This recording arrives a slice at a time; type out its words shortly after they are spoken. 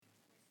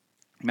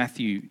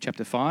Matthew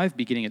chapter 5,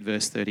 beginning at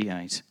verse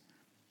 38.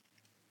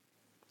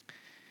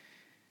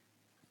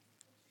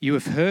 You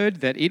have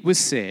heard that it was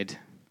said,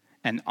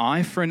 an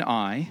eye for an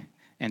eye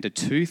and a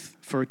tooth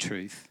for a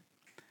tooth.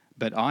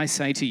 But I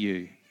say to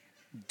you,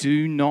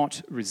 do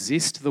not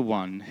resist the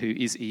one who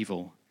is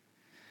evil.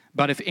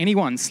 But if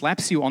anyone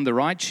slaps you on the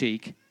right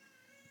cheek,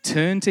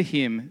 turn to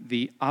him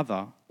the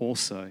other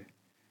also.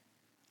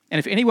 And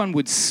if anyone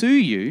would sue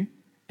you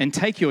and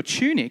take your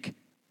tunic,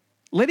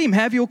 let him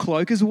have your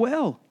cloak as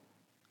well.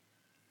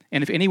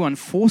 And if anyone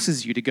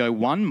forces you to go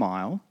 1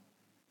 mile,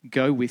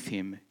 go with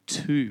him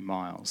 2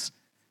 miles.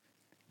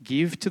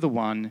 Give to the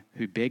one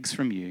who begs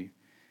from you,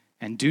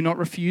 and do not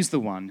refuse the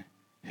one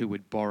who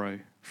would borrow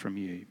from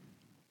you.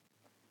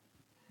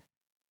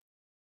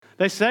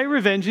 They say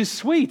revenge is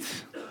sweet.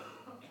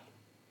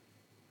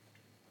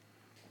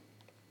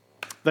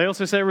 They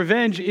also say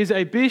revenge is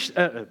a dish.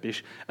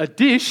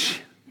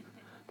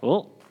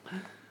 Well,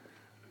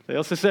 they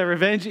also say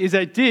revenge is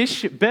a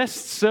dish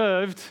best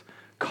served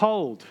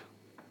cold.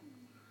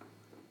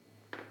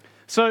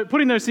 So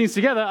putting those things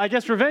together, I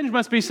guess revenge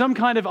must be some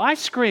kind of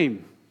ice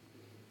cream.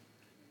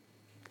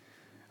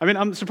 I mean,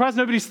 I'm surprised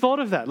nobody's thought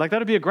of that. Like, that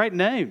would be a great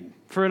name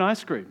for an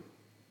ice cream.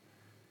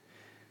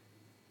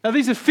 Now,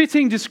 these are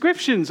fitting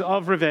descriptions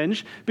of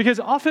revenge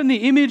because often the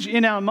image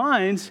in our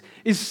minds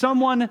is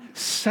someone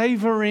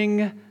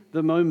savoring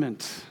the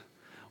moment,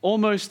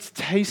 almost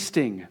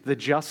tasting the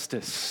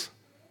justice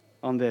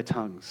on their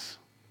tongues.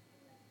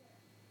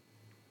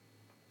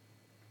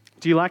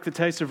 Do you like the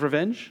taste of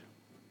revenge?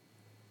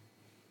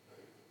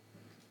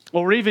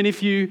 Or even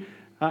if you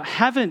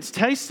haven't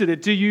tasted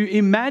it, do you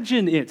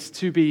imagine it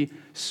to be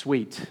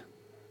sweet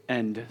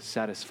and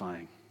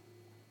satisfying?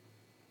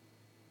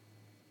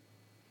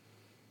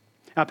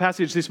 Our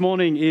passage this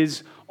morning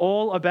is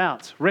all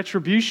about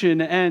retribution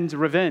and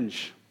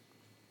revenge.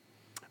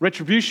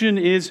 Retribution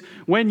is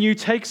when you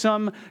take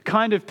some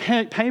kind of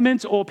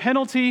payment or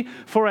penalty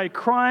for a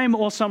crime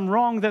or some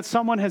wrong that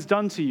someone has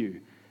done to you.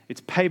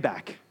 It's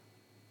payback.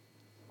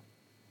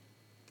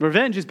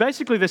 Revenge is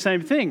basically the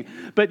same thing,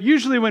 but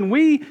usually when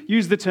we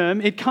use the term,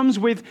 it comes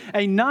with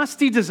a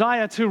nasty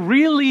desire to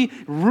really,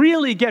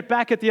 really get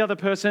back at the other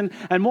person,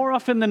 and more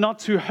often than not,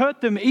 to hurt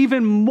them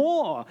even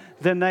more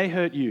than they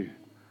hurt you.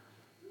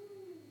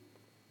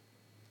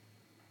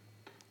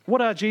 What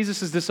are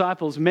Jesus'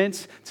 disciples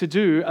meant to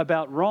do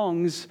about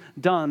wrongs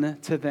done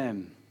to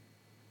them?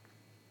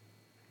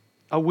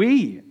 Are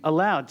we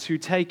allowed to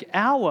take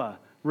our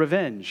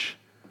revenge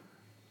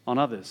on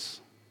others?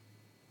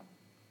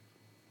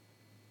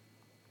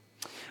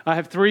 I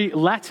have 3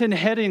 Latin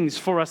headings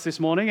for us this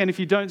morning, and if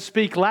you don't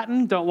speak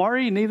Latin, don't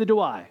worry, neither do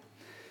I.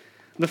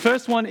 The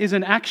first one is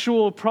an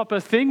actual proper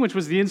thing, which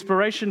was the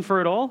inspiration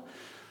for it all.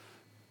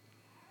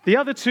 The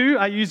other 2,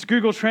 I used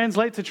Google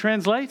Translate to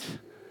translate.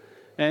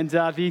 And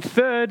the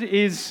third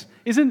is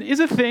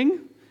a thing.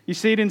 You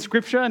see it in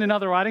Scripture and in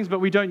other writings, but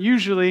we don't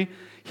usually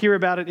hear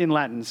about it in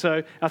Latin.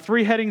 So our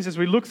 3 headings as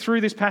we look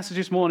through this passage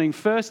this morning.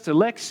 First,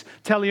 lex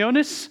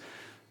talionis,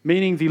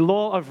 meaning the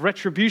law of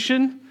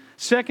retribution.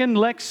 Second,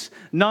 lex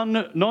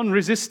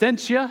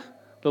non-resistentia,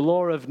 the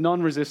law of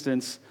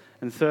non-resistance.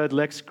 And third,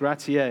 lex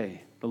gratiae,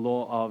 the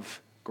law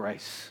of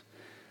grace.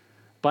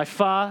 By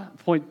far,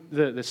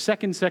 the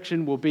second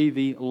section will be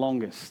the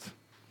longest.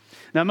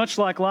 Now, much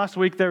like last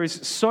week, there is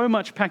so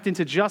much packed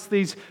into just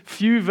these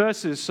few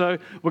verses. So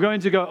we're going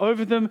to go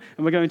over them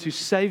and we're going to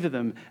savor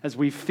them as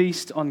we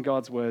feast on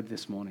God's word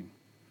this morning.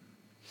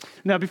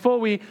 Now, before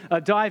we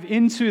dive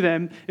into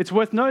them, it's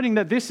worth noting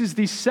that this is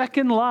the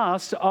second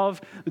last of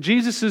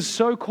Jesus'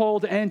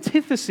 so-called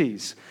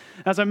antitheses.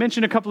 As I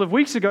mentioned a couple of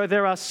weeks ago,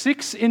 there are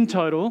 6 in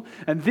total,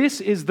 and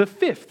this is the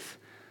 5th.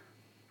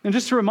 And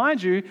just to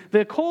remind you,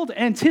 they're called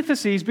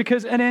antitheses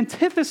because an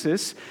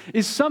antithesis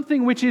is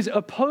something which is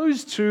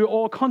opposed to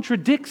or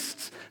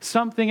contradicts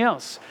something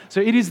else.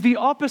 So it is the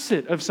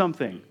opposite of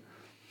something.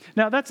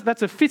 Now,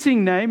 that's a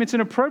fitting name. It's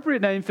an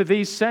appropriate name for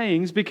these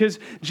sayings because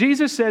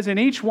Jesus says in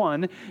each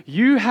one,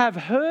 you have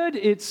heard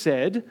it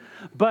said,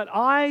 but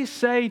I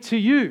say to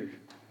you.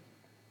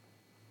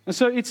 And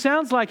so it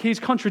sounds like he's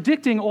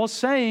contradicting or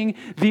saying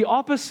the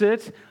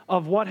opposite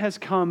of what has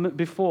come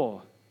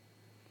before.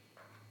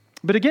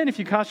 But again, if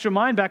you cast your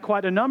mind back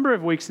quite a number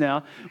of weeks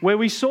now, where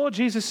we saw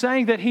Jesus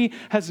saying that he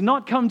has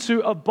not come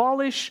to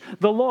abolish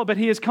the law, but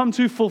he has come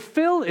to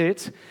fulfill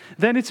it,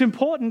 then it's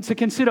important to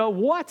consider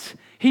what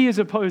he is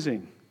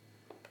opposing.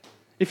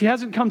 If he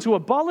hasn't come to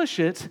abolish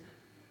it,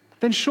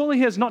 then surely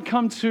he has not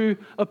come to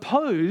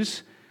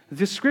oppose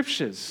the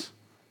Scriptures.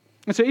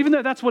 And so even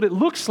though that's what it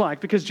looks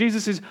like, because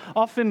Jesus is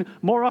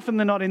more often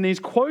than not in these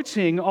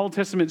quoting Old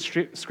Testament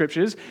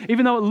scriptures,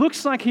 even though it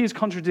looks like he is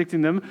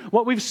contradicting them,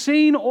 what we've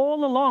seen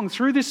all along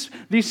through this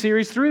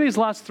series, through these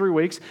last 3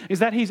 weeks, is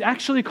that he's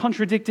actually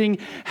contradicting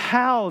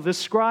how the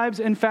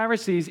scribes and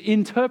Pharisees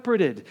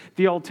interpreted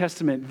the Old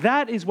Testament.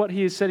 That is what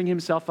he is setting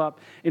himself up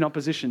in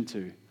opposition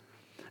to.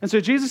 And so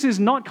Jesus is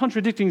not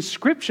contradicting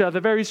Scripture,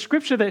 the very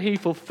Scripture that he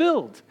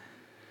fulfilled,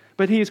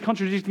 but he is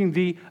contradicting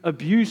the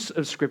abuse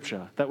of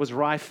Scripture that was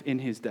rife in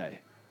his day.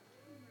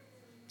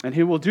 And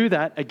he will do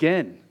that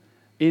again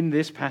in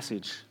this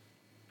passage.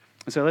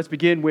 So let's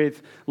begin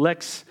with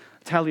lex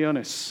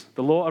talionis,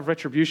 the law of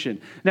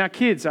retribution. Now,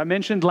 kids, I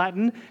mentioned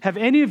Latin. Have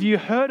any of you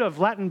heard of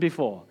Latin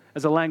before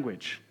as a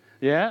language?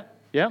 Yeah?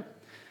 Yeah?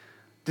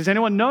 Does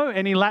anyone know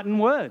any Latin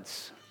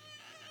words?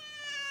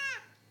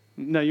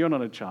 No, you're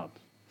not a child.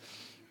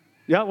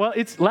 Yeah, well,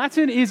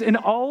 Latin is an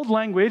old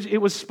language. It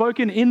was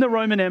spoken in the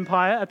Roman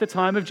Empire at the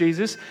time of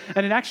Jesus,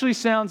 and it actually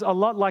sounds a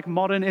lot like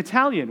modern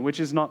Italian,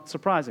 which is not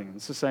surprising.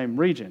 It's the same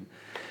region.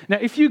 Now,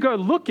 if you go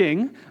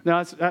looking,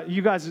 now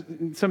you guys,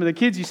 some of the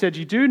kids, you said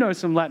you do know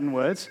some Latin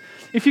words.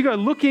 If you go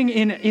looking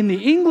in the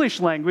English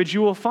language,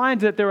 you will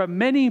find that there are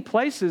many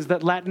places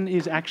that Latin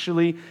is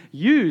actually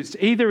used.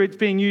 Either it's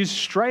being used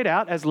straight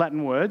out as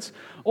Latin words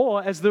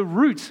or as the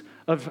root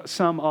of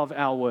some of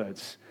our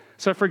words.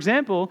 So, for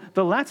example,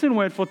 the Latin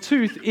word for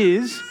tooth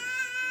is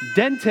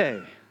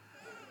dente.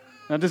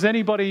 Now, does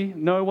anybody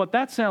know what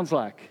that sounds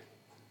like?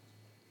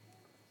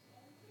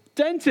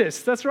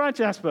 Dentist. That's right,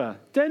 Jasper.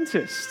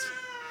 Dentist.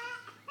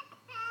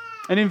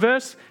 And in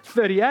verse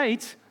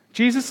 38,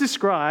 Jesus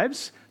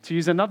describes, to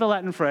use another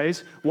Latin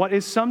phrase, what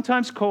is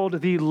sometimes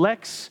called the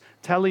lex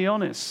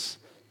talionis,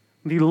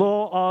 the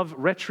law of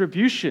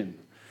retribution.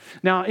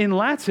 Now, in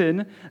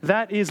Latin,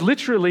 that is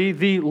literally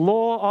the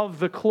law of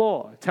the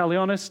claw.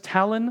 Talionis,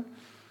 talon.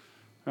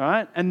 All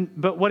right?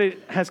 But what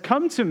it has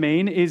come to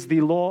mean is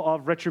the law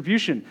of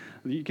retribution.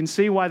 You can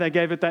see why they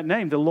gave it that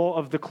name, the law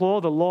of the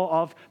claw, the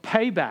law of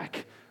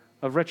payback,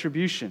 of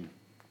retribution.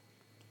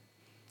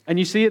 And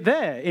you see it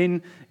there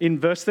in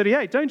verse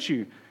 38, don't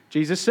you?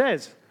 Jesus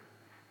says,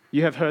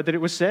 you have heard that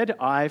it was said,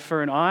 eye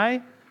for an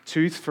eye,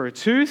 tooth for a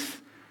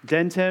tooth,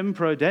 dentem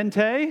pro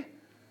dente.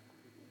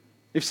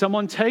 If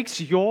someone takes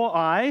your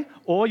eye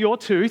or your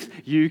tooth,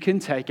 you can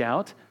take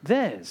out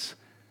theirs.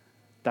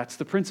 That's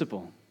the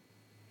principle.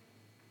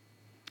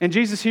 And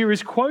Jesus here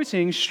is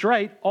quoting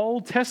straight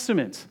Old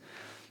Testament.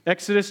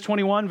 Exodus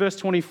 21, verse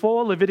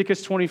 24,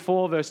 Leviticus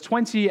 24, verse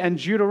 20, and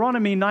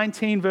Deuteronomy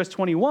 19, verse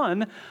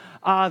 21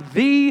 are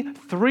the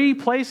three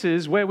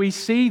places where we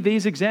see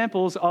these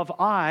examples of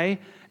eye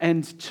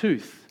and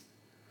tooth.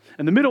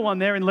 And the middle one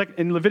there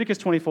in Leviticus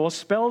 24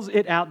 spells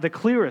it out the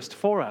clearest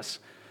for us.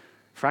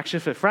 Fracture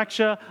for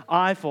fracture,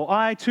 eye for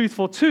eye, tooth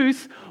for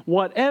tooth.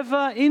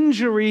 Whatever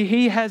injury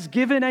he has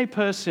given a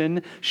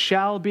person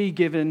shall be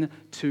given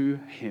to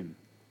him.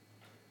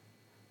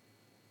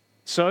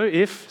 So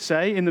if,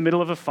 say, in the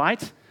middle of a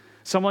fight,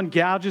 someone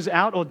gouges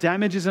out or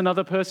damages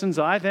another person's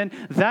eye, then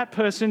that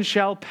person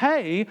shall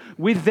pay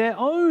with their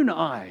own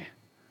eye.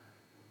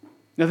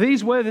 Now,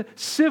 these were the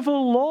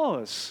civil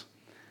laws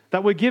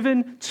that were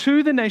given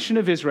to the nation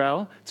of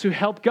Israel to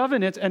help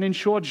govern it and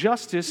ensure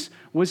justice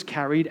was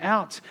carried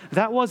out.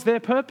 That was their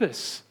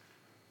purpose.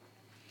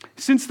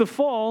 Since the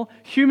fall,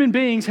 human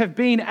beings have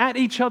been at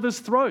each other's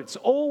throats,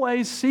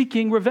 always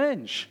seeking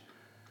revenge.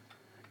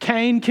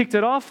 Cain kicked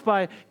it off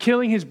by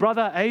killing his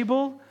brother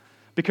Abel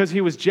because he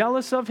was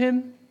jealous of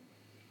him.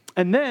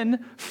 And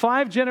then,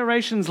 5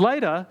 generations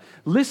later,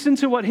 listen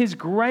to what his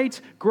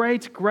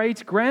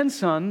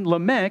great-great-great-grandson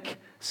Lamech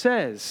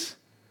says.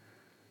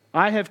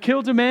 I have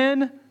killed a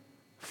man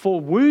for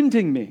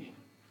wounding me,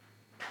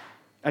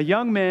 a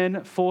young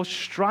man for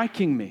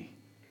striking me.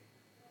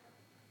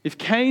 If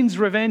Cain's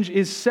revenge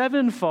is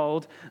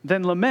 7-fold,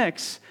 then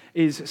Lamech's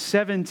is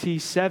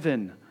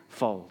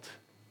 77-fold.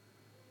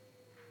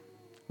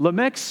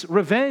 Lamech's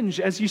revenge,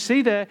 as you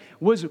see there,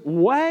 was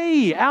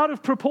way out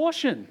of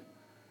proportion.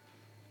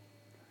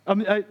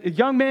 A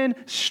young man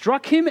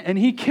struck him and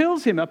he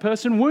kills him. A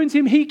person wounds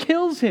him, he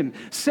kills him.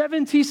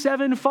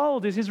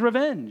 77-fold is his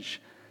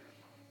revenge.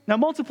 Now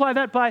multiply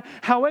that by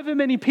however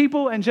many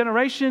people and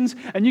generations,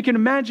 and you can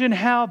imagine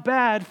how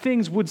bad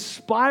things would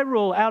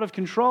spiral out of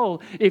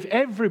control if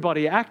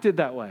everybody acted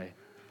that way.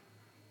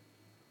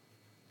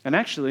 And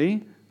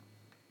actually,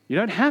 you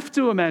don't have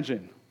to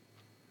imagine.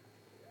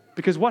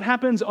 Because what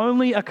happens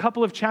only a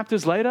couple of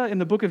chapters later in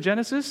the book of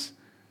Genesis?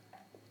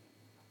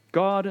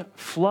 God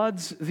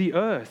floods the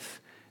earth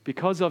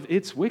because of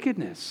its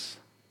wickedness.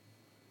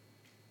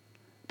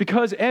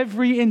 Because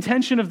every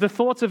intention of the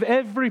thoughts of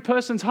every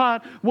person's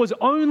heart was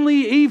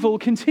only evil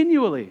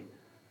continually.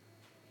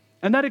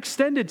 And that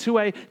extended to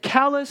a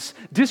callous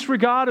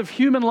disregard of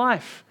human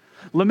life.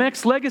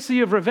 Lamech's legacy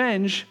of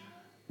revenge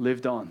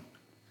lived on.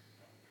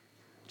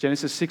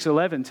 Genesis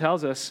 6:11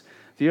 tells us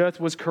the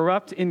earth was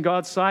corrupt in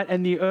God's sight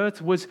and the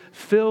earth was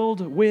filled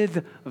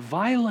with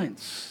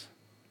violence.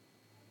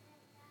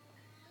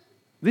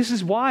 This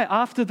is why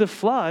after the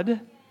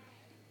flood,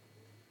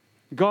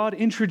 God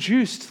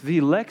introduced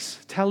the lex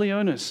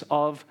talionis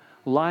of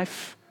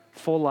life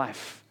for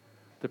life,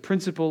 the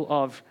principle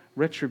of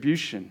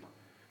retribution.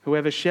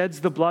 Whoever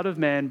sheds the blood of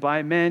man,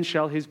 by man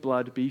shall his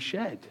blood be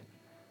shed.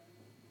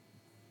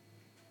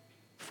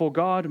 For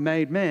God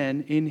made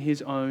man in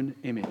his own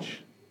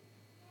image.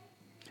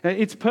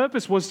 Its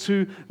purpose was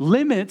to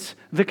limit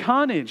the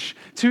carnage,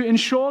 to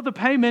ensure the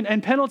payment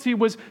and penalty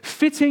was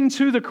fitting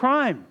to the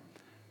crime.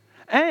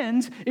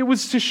 And it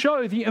was to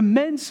show the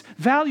immense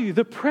value,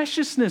 the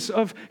preciousness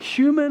of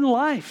human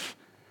life,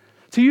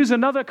 To use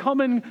another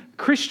common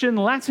Christian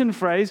Latin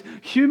phrase,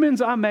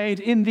 humans are made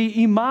in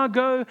the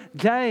imago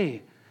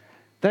Dei.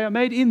 They are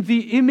made in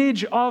the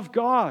image of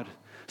God.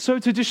 So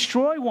to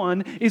destroy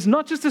one is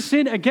not just a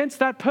sin against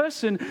that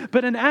person,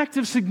 but an act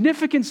of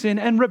significant sin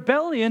and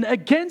rebellion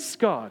against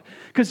God,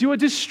 because you are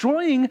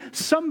destroying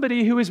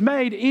somebody who is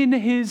made in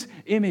his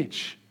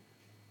image.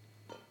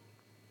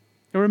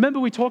 Now remember,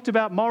 we talked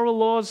about moral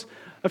laws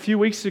a few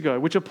weeks ago,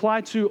 which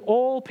apply to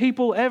all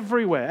people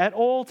everywhere, at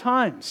all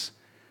times.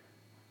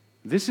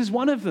 This is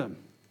one of them.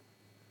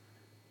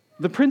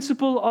 The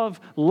principle of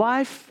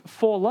life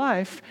for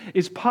life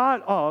is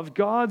part of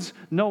God's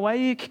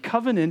Noahic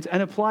covenant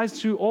and applies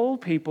to all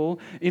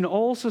people in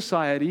all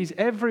societies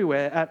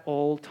everywhere at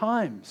all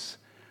times.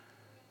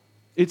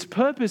 Its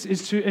purpose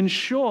is to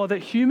ensure that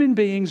human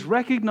beings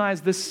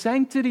recognize the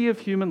sanctity of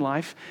human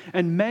life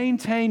and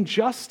maintain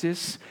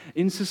justice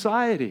in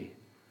society.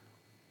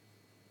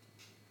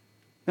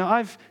 Now,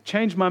 I've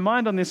changed my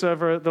mind on this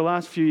over the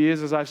last few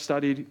years as I've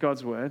studied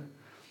God's Word.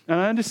 And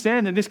I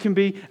understand that this can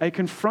be a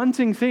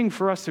confronting thing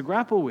for us to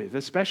grapple with,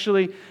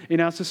 especially in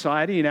our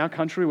society, in our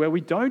country, where we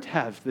don't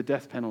have the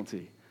death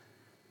penalty.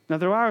 Now,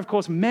 there are, of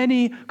course,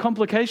 many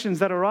complications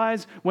that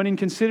arise when in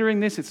considering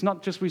this. It's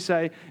not just we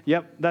say,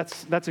 yep,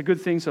 that's a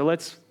good thing, so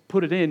let's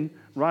put it in,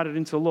 write it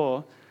into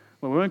law.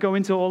 Well, we won't go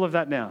into all of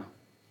that now.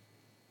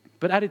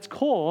 But at its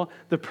core,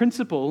 the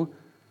principle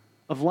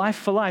of life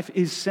for life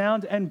is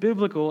sound and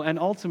biblical and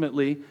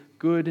ultimately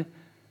good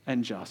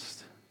and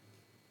just.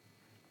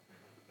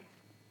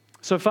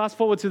 So fast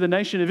forward to the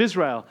nation of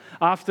Israel.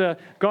 After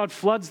God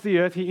floods the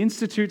earth, he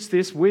institutes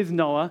this with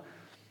Noah.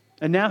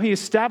 And now he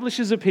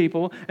establishes a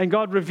people, and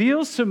God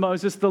reveals to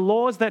Moses the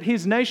laws that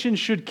his nation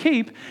should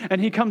keep,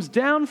 and he comes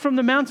down from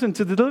the mountain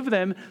to deliver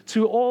them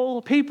to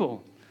all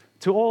people.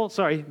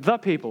 The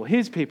people,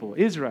 his people,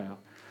 Israel.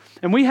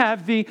 And we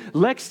have the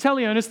lex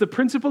talionis, the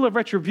principle of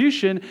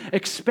retribution,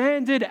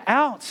 expanded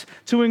out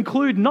to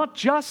include not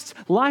just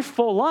life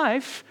for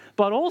life,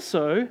 but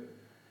also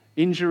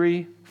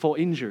injury for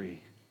injury.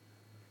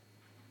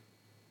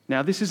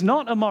 Now, this is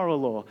not a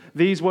moral law.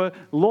 These were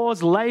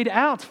laws laid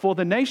out for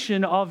the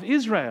nation of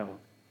Israel.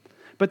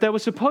 But they were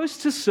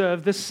supposed to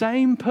serve the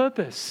same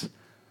purpose,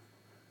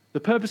 the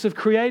purpose of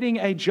creating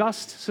a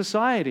just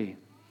society.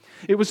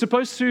 It was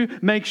supposed to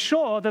make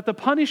sure that the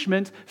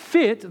punishment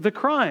fit the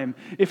crime.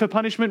 If a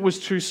punishment was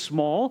too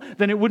small,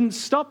 then it wouldn't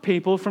stop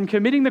people from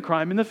committing the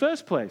crime in the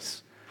first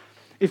place.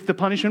 If the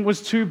punishment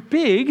was too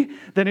big,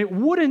 then it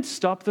wouldn't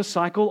stop the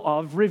cycle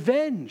of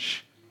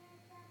revenge.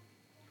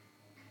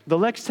 The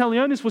lex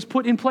talionis was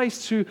put in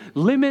place to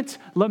limit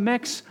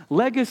Lamech's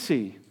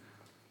legacy.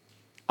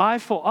 Eye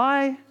for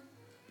eye,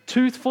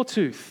 tooth for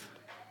tooth.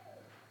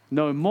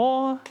 No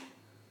more,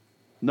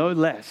 no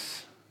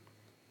less.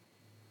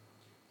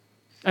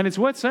 And it's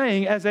worth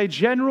saying, as a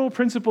general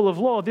principle of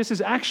law, this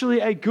is actually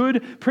a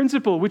good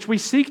principle which we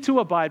seek to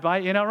abide by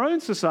in our own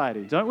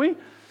society, don't we?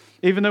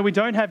 Even though we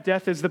don't have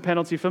death as the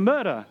penalty for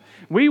murder.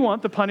 We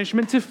want the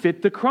punishment to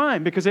fit the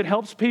crime because it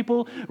helps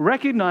people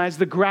recognize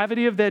the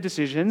gravity of their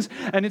decisions,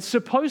 and it's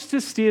supposed to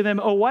steer them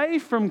away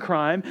from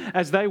crime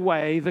as they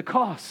weigh the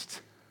cost.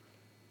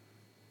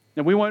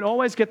 Now, we won't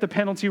always get the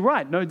penalty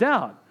right, no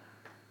doubt,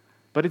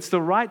 but it's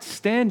the right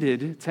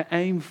standard to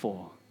aim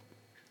for.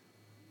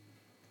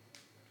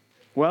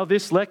 Well,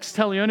 this lex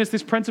talionis,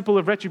 this principle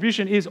of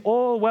retribution, is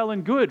all well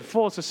and good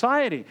for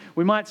society.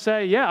 We might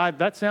say, yeah,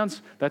 that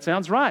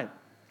sounds right.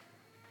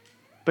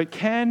 But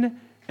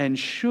can and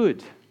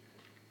should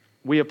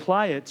we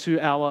apply it to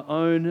our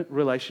own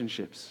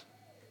relationships?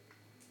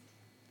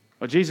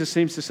 Well, Jesus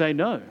seems to say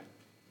no,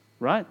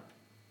 right?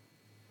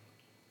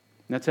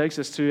 And that takes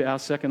us to our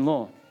second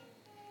law.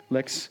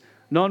 Lex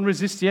non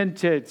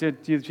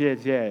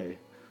resistente,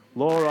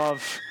 law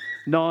of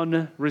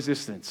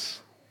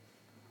non-resistance.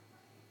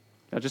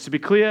 Now, just to be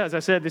clear, as I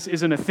said, this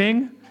isn't a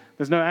thing.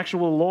 There's no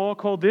actual law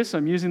called this.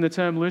 I'm using the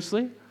term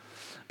loosely.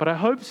 But I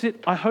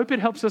hope it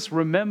helps us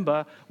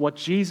remember what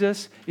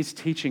Jesus is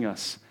teaching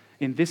us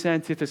in this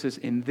antithesis,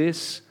 in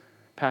this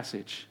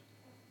passage.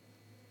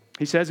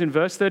 He says in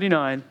verse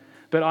 39,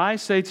 "But I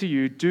say to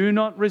you, do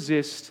not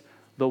resist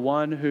the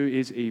one who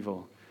is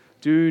evil."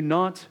 Do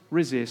not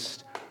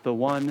resist the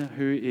one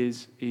who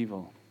is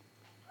evil.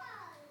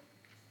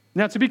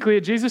 Now, to be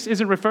clear, Jesus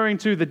isn't referring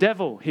to the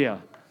devil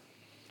here.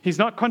 He's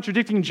not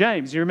contradicting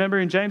James. You remember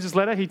in James's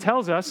letter, he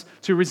tells us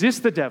to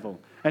resist the devil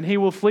and he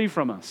will flee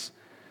from us.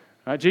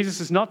 Right? Jesus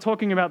is not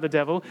talking about the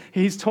devil.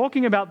 He's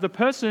talking about the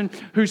person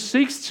who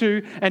seeks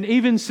to and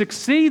even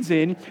succeeds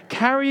in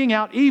carrying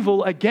out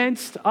evil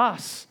against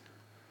us.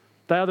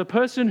 They are the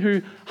person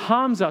who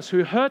harms us,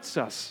 who hurts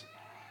us.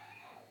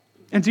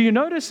 And do you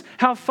notice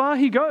how far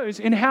he goes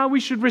in how we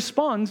should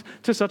respond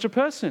to such a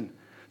person?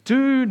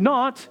 Do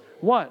not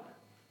what?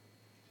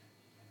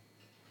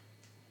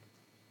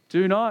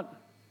 Do not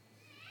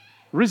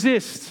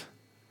resist.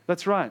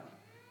 That's right.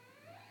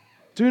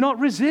 Do not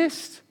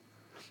resist.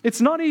 It's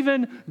not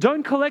even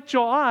don't collect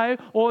your eye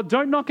or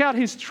don't knock out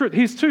his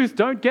tooth,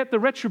 don't get the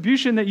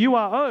retribution that you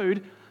are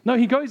owed. No,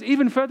 he goes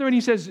even further and he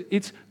says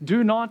it's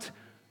do not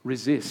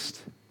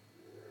resist.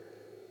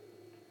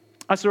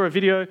 I saw a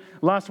video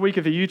last week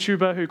of a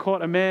YouTuber who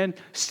caught a man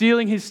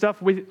stealing his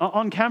stuff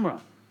on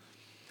camera.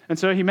 And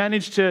so he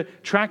managed to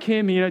track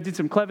him, did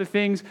some clever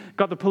things,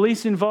 got the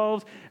police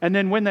involved. And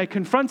then when they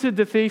confronted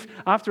the thief,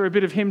 after a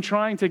bit of him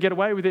trying to get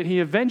away with it,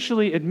 he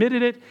eventually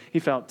admitted it. He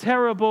felt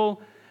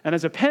terrible. And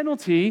as a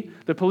penalty,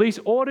 the police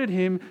ordered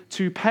him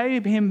to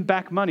pay him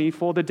back money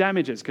for the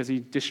damages because he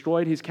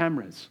destroyed his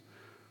cameras.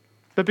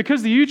 But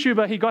because the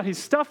YouTuber, he got his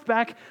stuff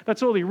back,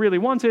 that's all he really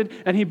wanted,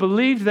 and he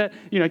believed that,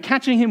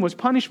 catching him was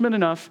punishment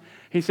enough,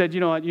 he said,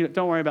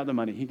 don't worry about the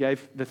money. He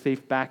gave the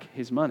thief back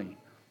his money.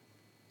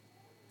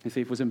 The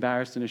thief was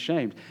embarrassed and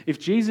ashamed. If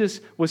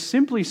Jesus was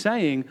simply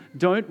saying,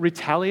 don't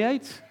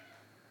retaliate,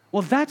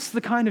 well, that's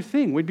the kind of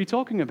thing we'd be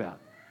talking about.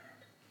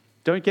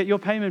 Don't get your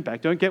payment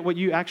back. Don't get what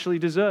you actually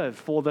deserve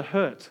for the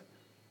hurt.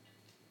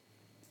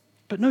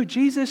 But no,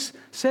 Jesus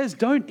says,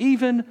 don't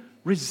even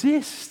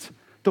resist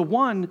the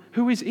one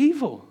who is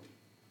evil.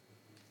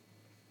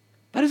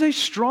 That is a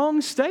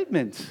strong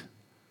statement.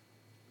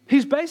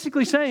 He's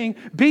basically saying,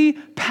 be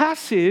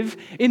passive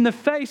in the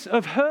face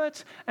of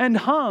hurt and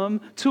harm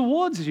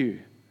towards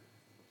you.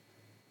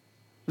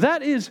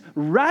 That is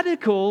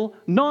radical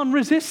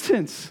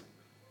non-resistance.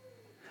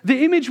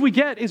 The image we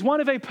get is one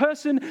of a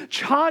person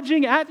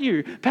charging at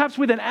you, perhaps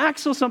with an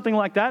axe or something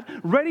like that,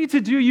 ready to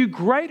do you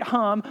great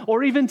harm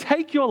or even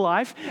take your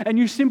life, and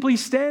you simply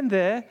stand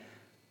there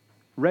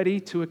ready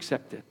to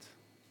accept it.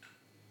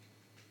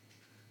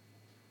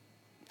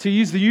 To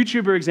use the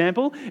YouTuber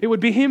example, it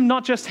would be him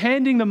not just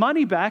handing the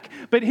money back,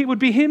 but it would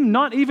be him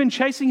not even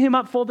chasing him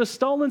up for the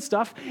stolen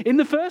stuff in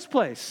the first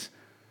place.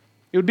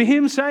 It would be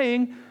him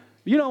saying,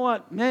 you know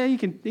what, man, you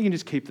can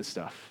just keep the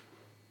stuff.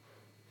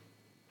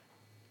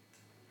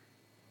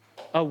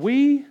 Are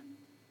we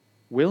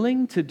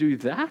willing to do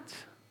that?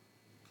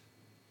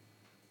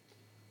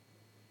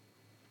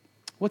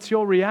 What's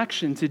your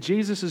reaction to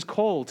Jesus'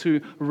 call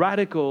to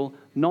radical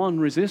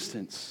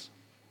non-resistance?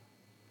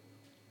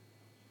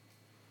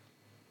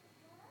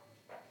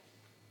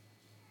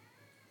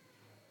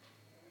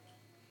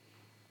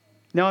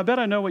 Now, I bet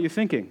I know what you're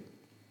thinking,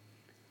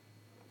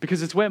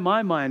 because it's where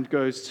my mind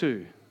goes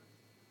too.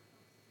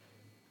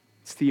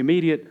 It's the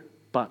immediate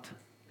but.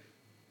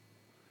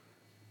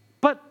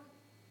 But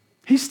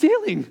he's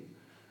stealing,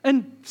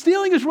 and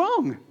stealing is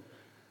wrong.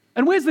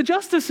 And where's the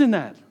justice in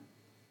that?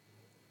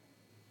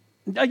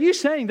 Are you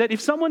saying that if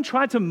someone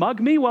tried to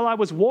mug me while I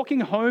was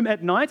walking home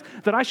at night,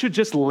 that I should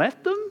just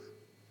let them?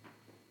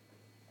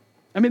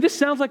 I mean, this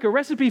sounds like a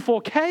recipe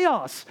for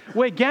chaos,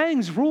 where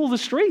gangs rule the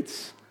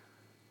streets.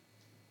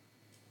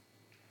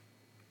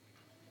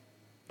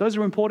 Those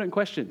are important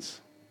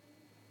questions.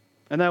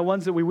 And they're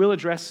ones that we will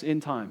address in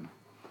time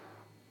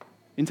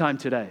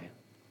today.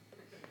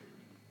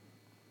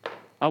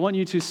 I want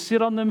you to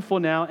sit on them for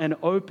now and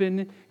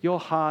open your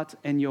heart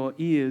and your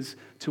ears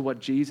to what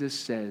Jesus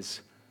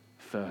says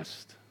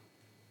first.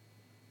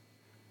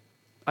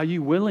 Are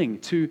you willing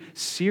to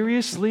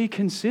seriously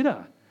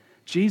consider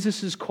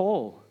Jesus'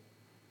 call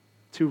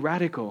to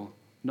radical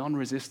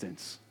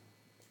non-resistance?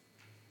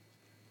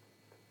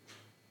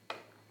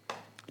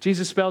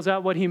 Jesus spells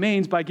out what he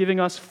means by giving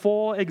us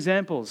 4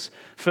 examples.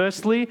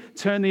 Firstly,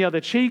 turn the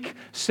other cheek.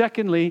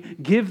 Secondly,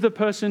 give the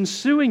person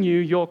suing you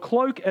your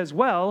cloak as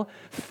well.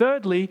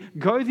 Thirdly,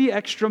 go the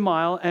extra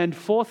mile. And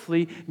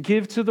fourthly,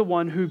 give to the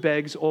one who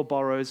begs or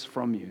borrows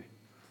from you.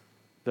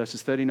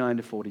 Verses 39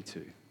 to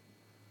 42.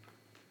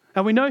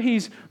 And we know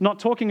he's not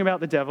talking about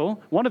the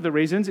devil. One of the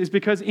reasons is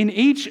because in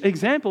each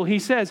example he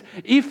says,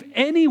 if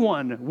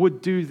anyone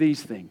would do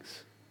these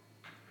things.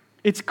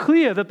 It's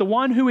clear that the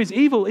one who is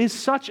evil is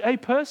such a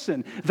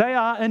person. They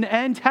are an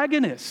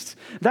antagonist.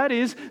 That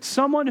is,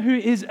 someone who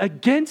is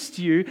against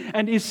you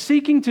and is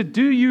seeking to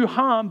do you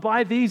harm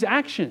by these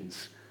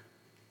actions.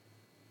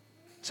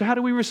 So how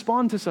do we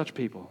respond to such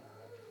people?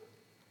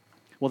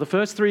 Well, the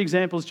first 3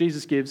 examples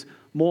Jesus gives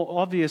more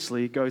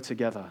obviously go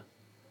together.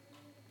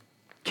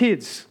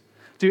 Kids,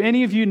 do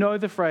any of you know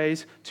the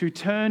phrase, to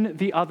turn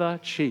the other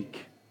cheek?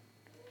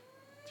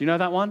 Do you know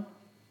that one?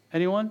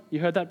 Anyone? You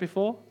heard that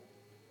before?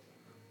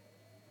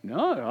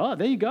 No? Oh,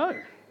 there you go.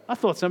 I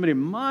thought somebody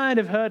might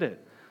have heard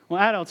it.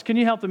 Well, adults, can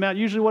you help them out?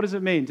 Usually, what does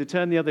it mean to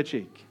turn the other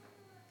cheek?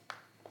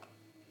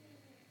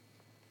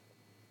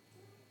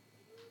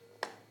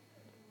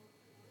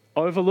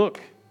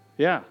 Overlook.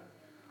 Yeah.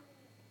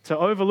 To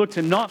overlook,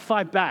 to not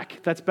fight back.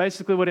 That's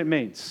basically what it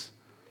means.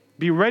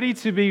 Be ready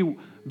to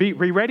be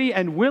ready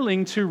and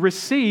willing to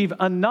receive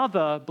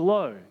another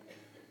blow.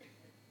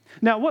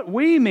 Now, what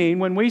we mean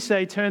when we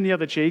say turn the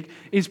other cheek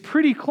is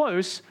pretty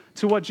close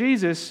to what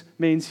Jesus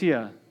means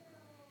here.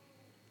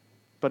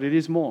 But it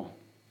is more.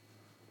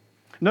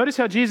 Notice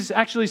how Jesus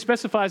actually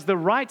specifies the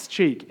right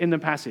cheek in the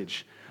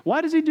passage.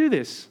 Why does he do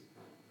this?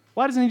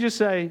 Why doesn't he just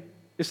say,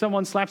 if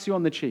someone slaps you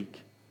on the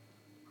cheek?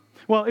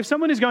 Well, if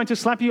someone is going to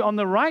slap you on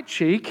the right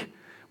cheek,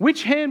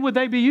 which hand would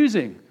they be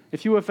using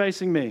if you were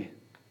facing me?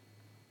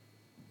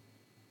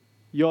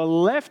 Your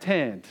left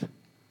hand,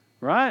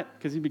 right?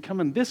 Because you'd be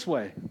coming this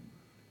way.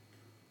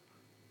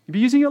 You'd be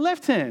using your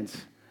left hand.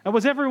 And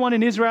was everyone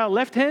in Israel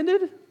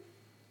left-handed?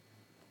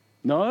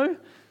 No.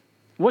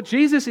 What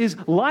Jesus is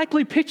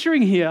likely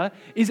picturing here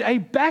is a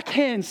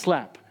backhand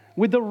slap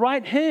with the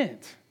right hand.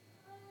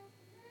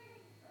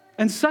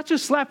 And such a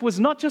slap was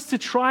not just to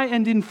try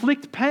and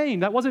inflict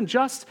pain. That wasn't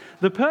just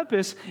the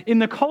purpose. In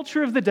the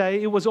culture of the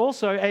day, it was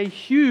also a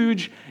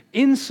huge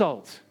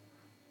insult.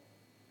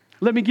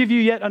 Let me give you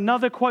yet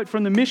another quote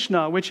from the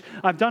Mishnah, which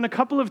I've done a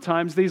couple of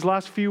times these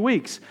last few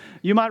weeks.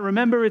 You might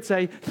remember it's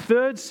a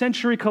 3rd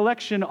century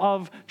collection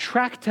of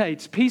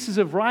tractates, pieces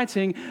of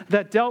writing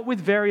that dealt with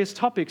various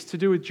topics to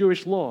do with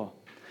Jewish law.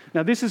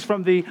 Now, this is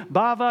from the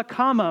Bava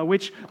Kama,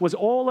 which was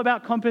all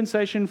about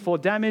compensation for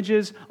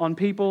damages on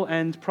people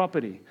and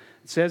property.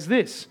 It says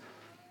this: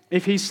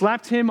 if he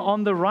slapped him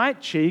on the right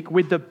cheek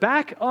with the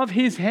back of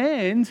his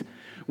hand,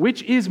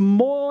 which is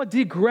more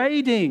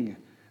degrading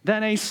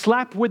than a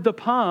slap with the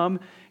palm,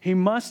 he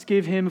must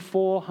give him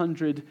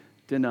 400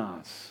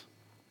 dinars.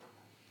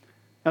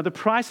 Now, the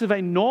price of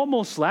a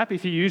normal slap,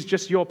 if you used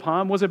just your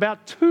palm, was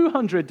about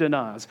 200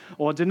 dinars,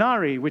 or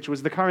denarii, which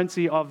was the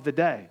currency of the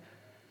day.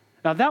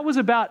 Now, that was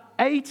about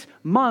 8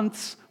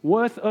 months'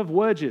 worth of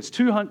wages,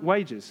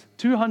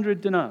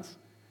 200 dinars.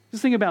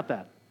 Just think about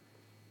that.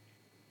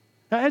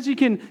 Now, as you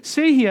can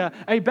see here,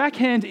 a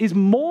backhand is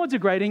more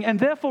degrading and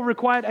therefore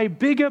required a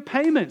bigger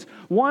payment,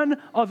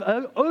 one of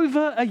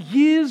over a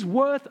year's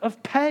worth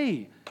of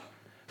pay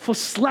for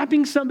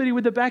slapping somebody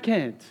with the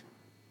backhand.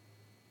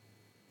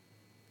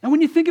 And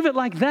when you think of it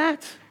like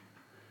that,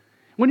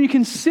 when you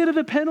consider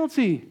the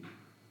penalty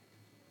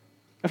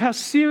of how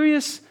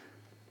serious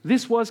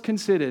this was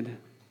considered,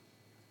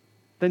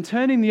 then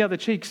turning the other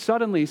cheek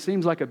suddenly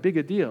seems like a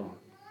bigger deal,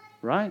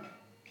 right?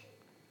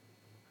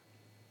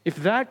 If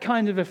that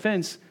kind of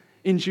offense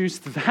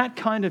induced that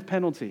kind of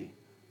penalty,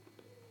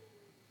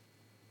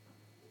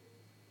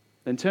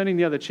 then turning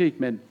the other cheek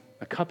meant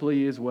a couple of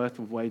years' worth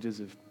of wages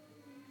of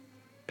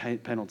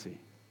penalty.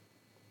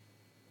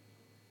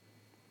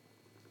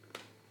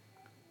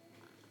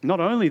 Not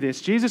only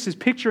this, Jesus is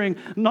picturing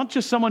not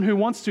just someone who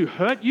wants to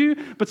hurt you,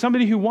 but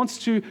somebody who wants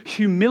to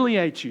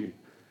humiliate you.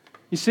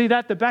 You see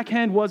that? The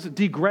backhand was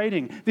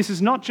degrading. This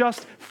is not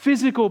just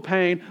physical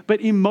pain,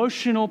 but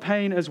emotional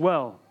pain as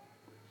well.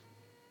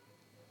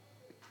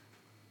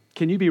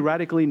 Can you be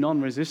radically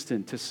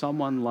non-resistant to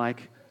someone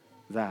like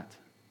that?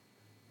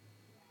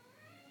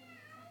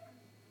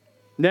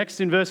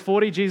 Next, in verse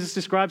 40, Jesus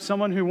describes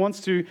someone who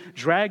wants to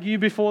drag you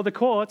before the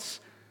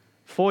courts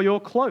for your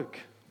cloak.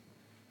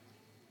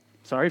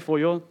 For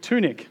your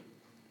tunic.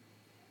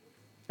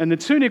 And the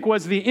tunic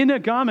was the inner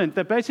garment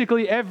that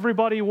basically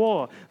everybody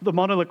wore. The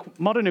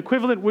modern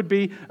equivalent would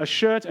be a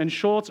shirt and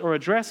shorts or a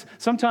dress.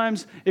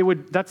 Sometimes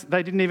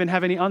they didn't even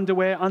have any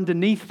underwear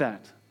underneath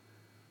that.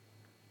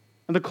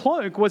 And the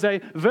cloak was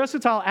a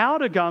versatile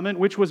outer garment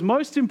which was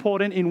most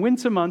important in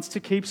winter months to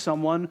keep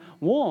someone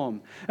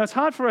warm. Now, it's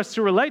hard for us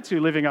to relate to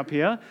living up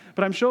here,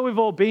 but I'm sure we've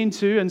all been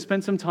to and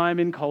spent some time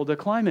in colder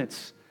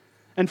climates.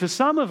 And for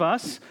some of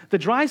us, the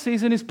dry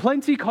season is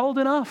plenty cold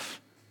enough.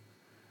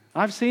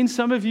 I've seen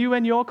some of you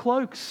in your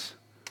cloaks.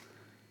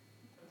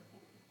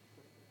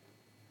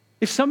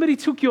 If somebody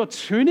took your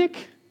tunic,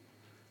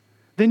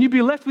 then you'd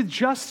be left with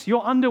just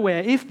your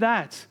underwear, if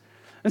that.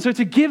 And so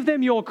to give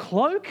them your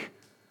cloak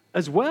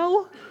as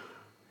well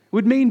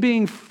would mean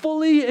being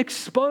fully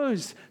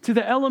exposed to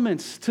the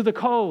elements, to the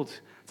cold,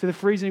 to the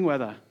freezing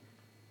weather.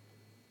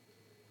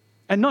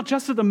 And not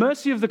just at the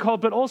mercy of the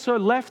cold, but also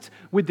left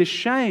with the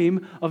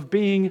shame of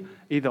being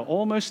either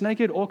almost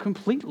naked or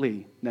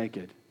completely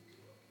naked.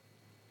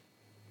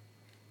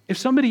 If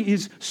somebody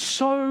is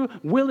so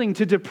willing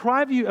to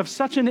deprive you of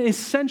such an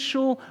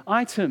essential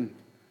item,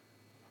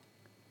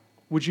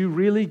 would you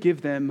really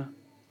give them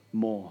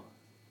more?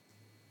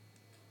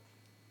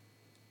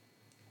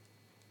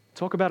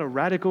 Talk about a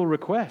radical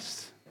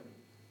request.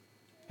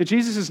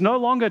 Jesus is no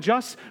longer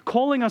just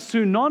calling us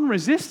to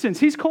non-resistance.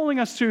 He's calling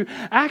us to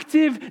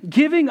active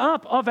giving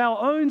up of our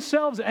own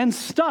selves and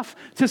stuff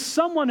to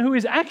someone who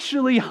is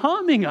actually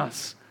harming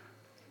us.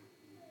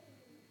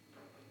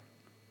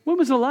 When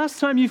was the last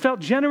time you felt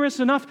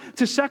generous enough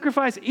to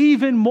sacrifice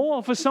even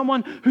more for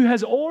someone who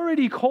has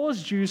already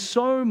caused you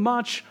so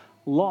much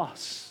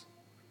loss?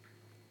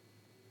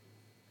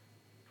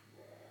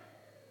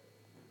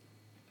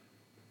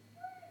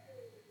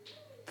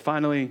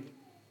 Finally,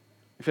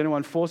 if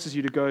anyone forces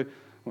you to go,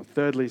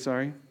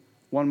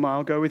 1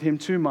 mile, go with him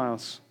 2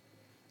 miles.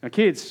 Now,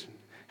 kids,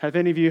 have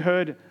any of you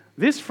heard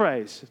this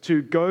phrase,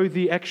 to go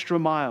the extra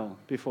mile,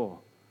 before?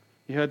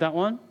 You heard that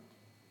one?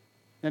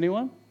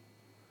 Anyone?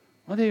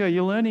 Oh, there you go.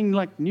 You're learning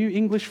like new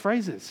English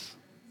phrases.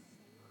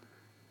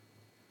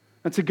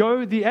 And to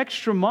go the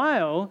extra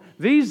mile,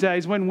 these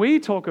days, when we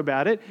talk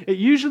about it, it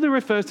usually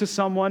refers to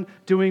someone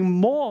doing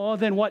more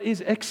than what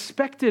is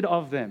expected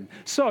of them.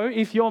 So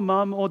if your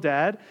mum or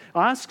dad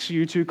asks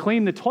you to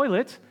clean the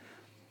toilet,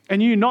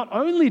 and you not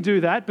only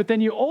do that, but then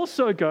you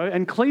also go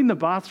and clean the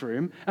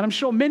bathroom, and I'm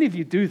sure many of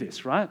you do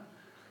this, right?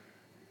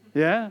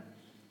 Yeah?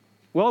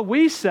 Well,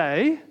 we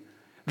say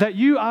that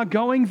you are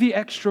going the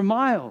extra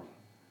mile.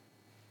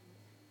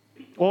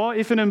 Or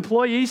if an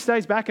employee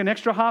stays back an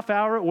extra half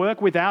hour at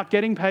work without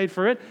getting paid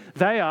for it,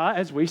 they are,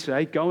 as we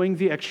say, going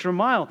the extra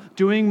mile,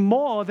 doing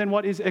more than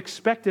what is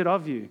expected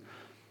of you.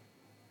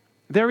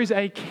 There is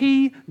a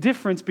key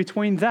difference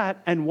between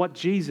that and what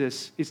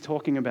Jesus is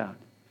talking about.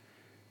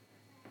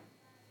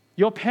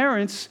 Your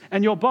parents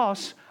and your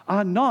boss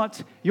are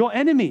not your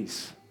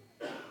enemies.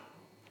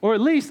 Or at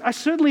least, I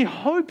certainly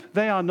hope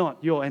they are not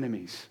your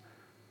enemies.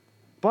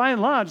 By and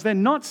large, they're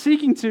not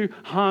seeking to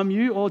harm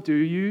you or do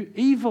you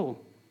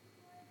evil.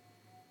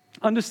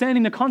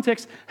 Understanding the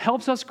context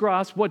helps us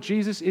grasp what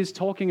Jesus is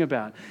talking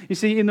about. You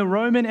see, in the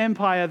Roman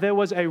Empire, there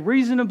was a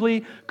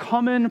reasonably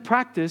common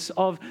practice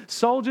of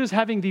soldiers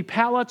having the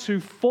power to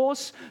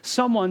force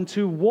someone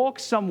to walk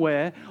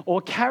somewhere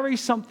or carry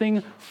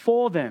something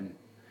for them.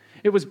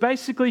 It was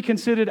basically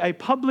considered a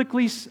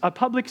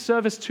public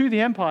service to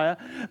the empire,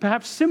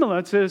 perhaps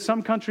similar to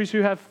some countries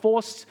who have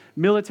forced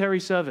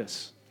military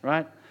service,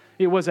 right?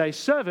 It was a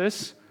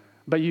service,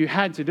 but you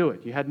had to do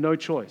it. You had no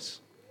choice.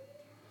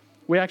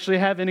 We actually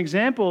have an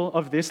example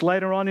of this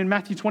later on in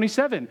Matthew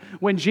 27.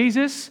 When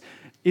Jesus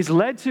is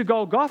led to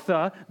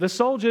Golgotha, the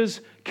soldiers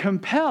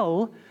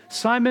compel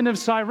Simon of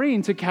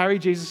Cyrene to carry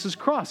Jesus'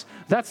 cross.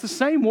 That's the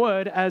same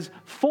word as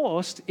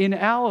forced in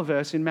our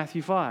verse in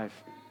Matthew 5.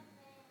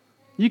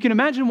 You can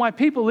imagine why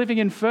people living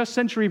in first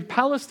century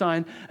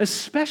Palestine,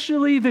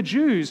 especially the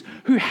Jews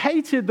who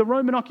hated the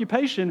Roman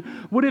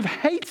occupation, would have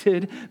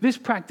hated this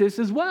practice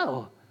as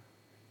well.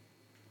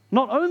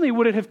 Not only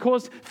would it have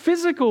caused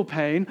physical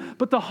pain,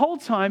 but the whole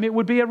time it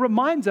would be a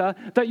reminder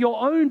that your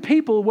own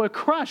people were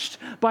crushed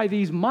by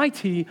these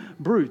mighty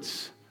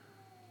brutes.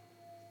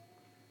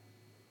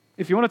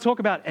 If you want to talk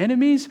about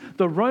enemies,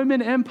 the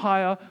Roman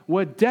Empire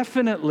were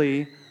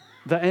definitely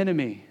the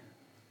enemy.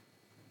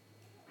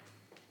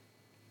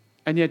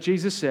 And yet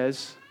Jesus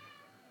says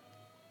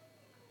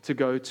to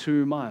go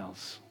 2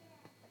 miles.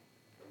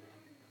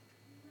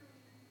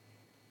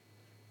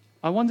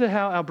 I wonder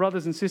how our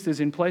brothers and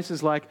sisters in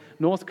places like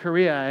North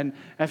Korea and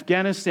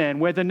Afghanistan,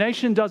 where the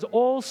nation does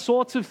all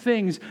sorts of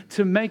things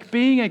to make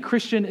being a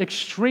Christian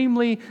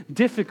extremely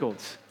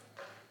difficult,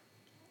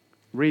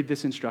 read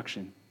this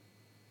instruction.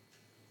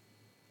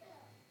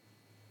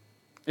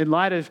 In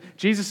light of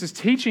Jesus'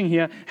 teaching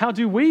here, how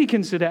do we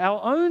consider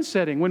our own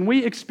setting when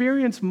we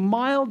experience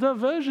milder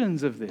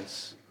versions of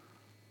this?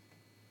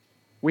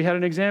 We had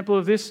an example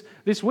of this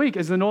week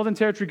as the Northern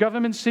Territory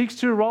government seeks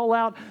to roll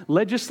out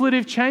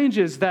legislative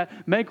changes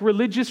that make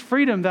religious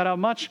freedom that are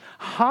much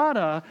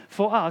harder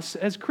for us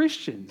as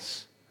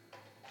Christians.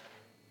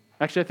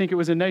 Actually, I think it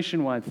was a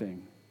nationwide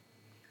thing.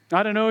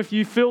 I don't know if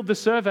you filled the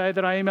survey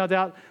that I emailed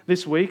out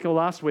this week or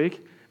last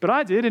week, but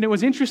I did, and it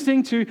was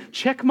interesting to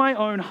check my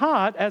own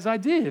heart as I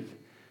did,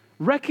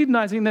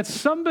 recognizing that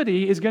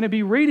somebody is going to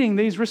be reading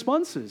these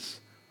responses.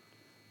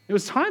 It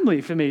was timely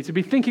for me to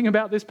be thinking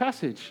about this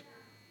passage.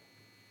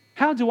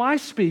 How do I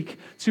speak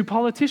to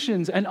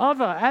politicians and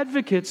other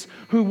advocates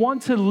who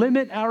want to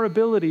limit our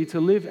ability to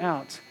live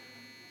out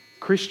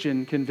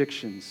Christian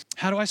convictions?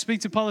 How do I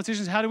speak to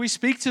politicians? How do we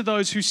speak to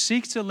those who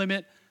seek to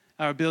limit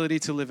our ability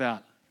to live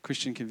out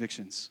Christian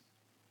convictions?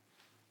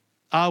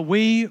 Are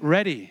we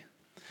ready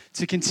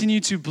to continue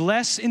to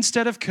bless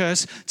instead of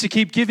curse, to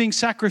keep giving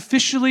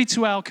sacrificially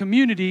to our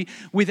community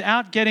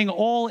without getting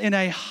all in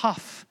a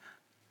huff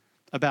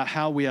about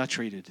how we are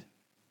treated?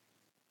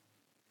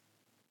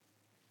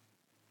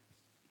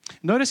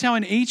 Notice how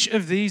in each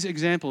of these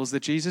examples that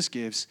Jesus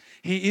gives,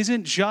 he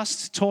isn't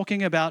just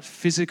talking about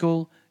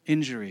physical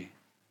injury.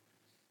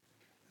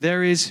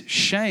 There is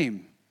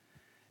shame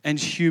and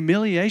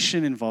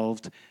humiliation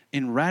involved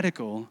in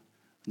radical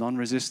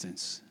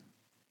non-resistance.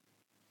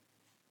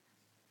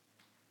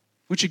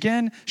 Which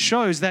again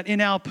shows that in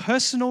our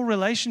personal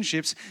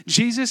relationships,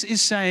 Jesus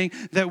is saying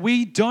that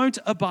we don't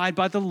abide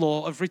by the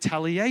law of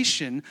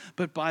retaliation,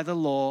 but by the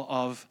law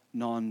of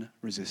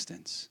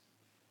non-resistance.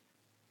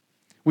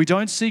 We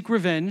don't seek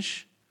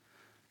revenge,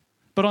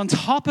 but on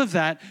top of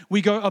that,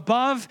 we go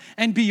above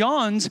and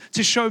beyond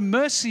to show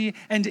mercy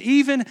and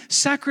even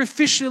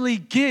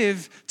sacrificially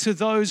give to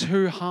those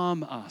who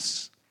harm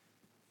us.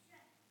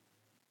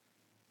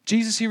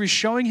 Jesus here is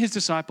showing his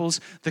disciples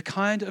the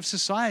kind of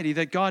society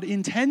that God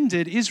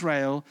intended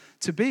Israel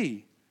to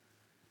be.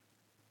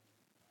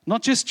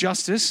 Not just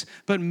justice,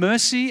 but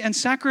mercy and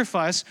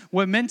sacrifice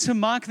were meant to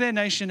mark their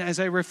nation as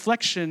a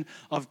reflection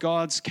of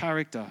God's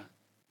character.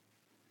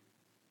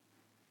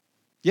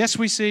 Yes,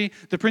 we see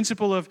the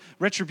principle of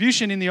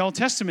retribution in the Old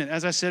Testament.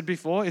 As I said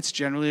before, it's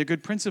generally a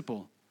good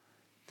principle.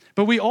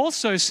 But we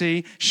also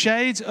see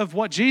shades of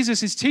what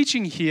Jesus is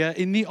teaching here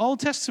in the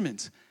Old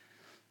Testament.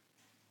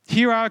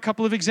 Here are a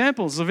couple of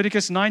examples.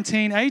 Leviticus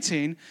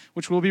 19:18,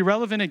 which will be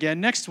relevant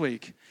again next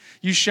week.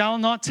 You shall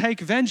not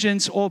take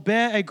vengeance or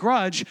bear a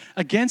grudge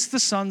against the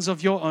sons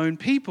of your own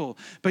people,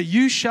 but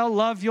you shall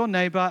love your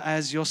neighbor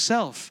as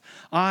yourself.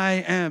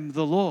 I am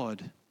the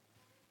Lord.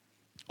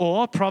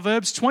 Or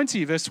Proverbs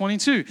 20, verse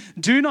 22.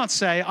 Do not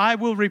say, I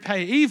will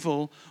repay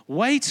evil.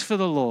 Wait for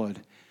the Lord,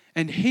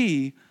 and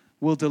he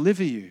will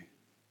deliver you.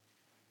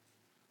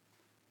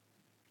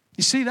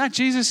 You see that?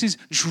 Jesus is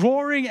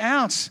drawing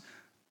out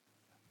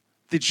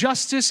the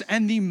justice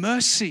and the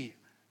mercy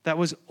that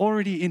was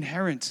already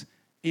inherent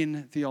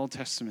in the Old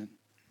Testament.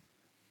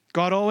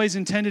 God always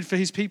intended for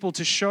his people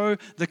to show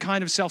the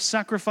kind of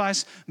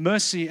self-sacrifice,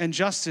 mercy, and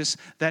justice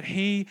that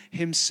he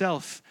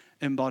himself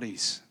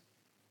embodies.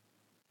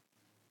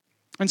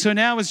 And so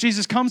now as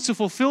Jesus comes to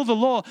fulfill the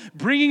law,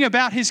 bringing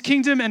about his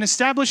kingdom and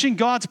establishing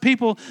God's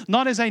people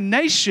not as a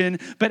nation,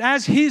 but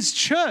as his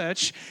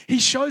church, he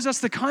shows us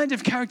the kind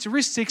of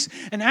characteristics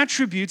and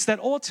attributes that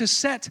ought to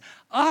set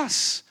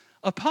us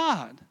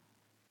apart.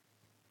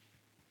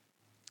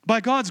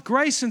 By God's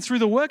grace and through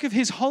the work of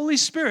his Holy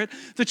Spirit,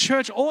 the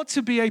church ought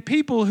to be a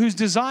people whose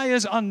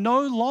desires are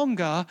no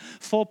longer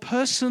for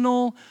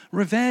personal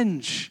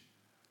revenge.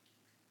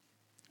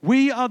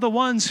 We are the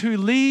ones who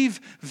leave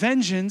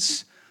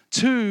vengeance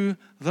to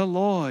the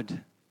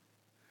Lord.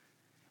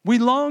 We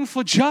long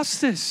for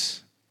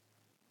justice,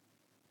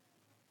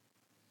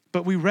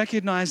 but we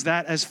recognize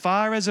that as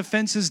far as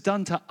offenses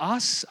done to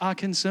us are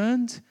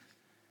concerned,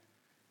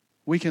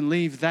 we can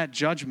leave that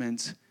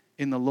judgment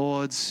in the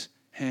Lord's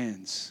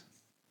hands.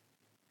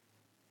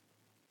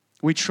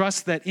 We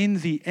trust that in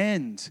the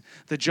end,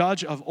 the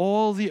judge of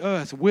all the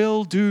earth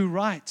will do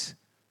right.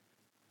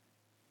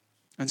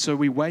 And so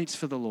we wait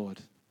for the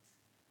Lord.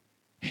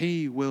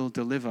 He will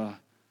deliver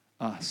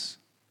us.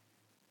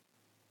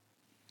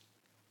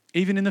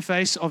 Even in the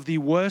face of the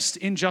worst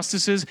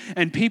injustices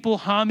and people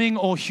harming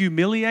or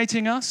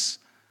humiliating us,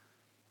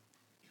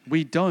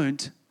 we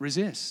don't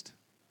resist.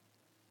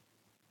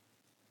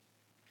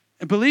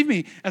 And believe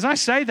me, as I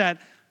say that,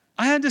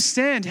 I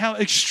understand how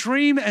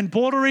extreme and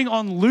bordering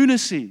on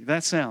lunacy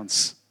that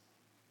sounds.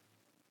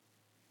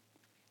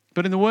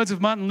 But in the words of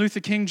Martin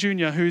Luther King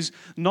Jr., whose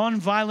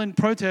non-violent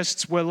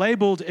protests were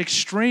labeled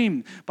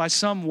extreme by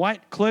some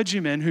white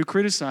clergymen who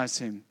criticized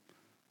him,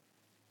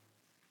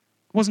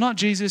 was not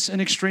Jesus an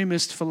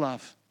extremist for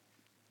love?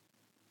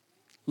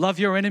 Love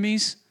your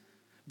enemies,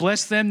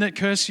 bless them that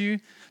curse you,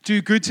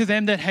 do good to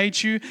them that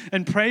hate you,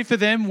 and pray for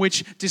them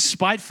which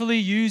despitefully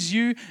use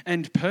you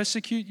and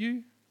persecute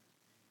you.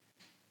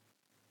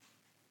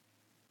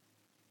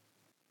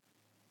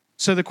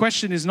 So the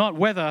question is not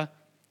whether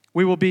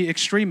we will be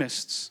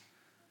extremists,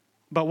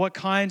 but what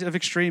kind of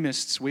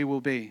extremists we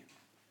will be.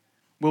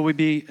 Will we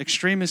be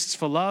extremists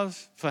for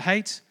love, for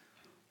hate,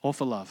 or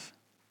for love?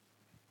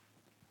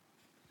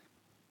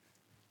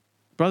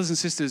 Brothers and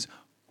sisters,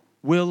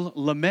 will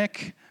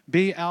Lamech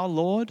be our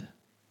Lord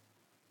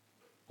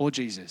or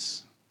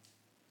Jesus?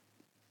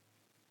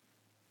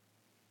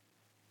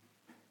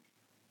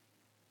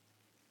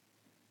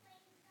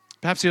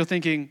 Perhaps you're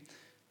thinking,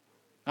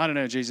 I don't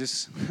know,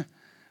 Jesus,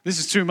 this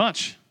is too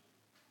much.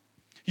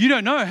 You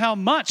don't know how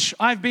much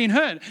I've been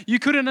hurt. You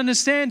couldn't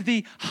understand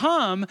the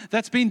harm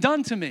that's been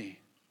done to me.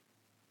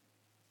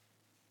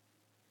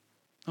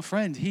 Oh,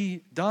 friend,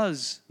 he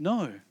does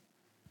know.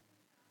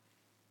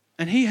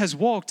 And he has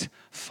walked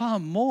far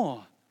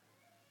more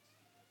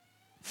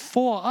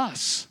for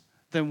us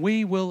than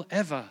we will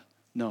ever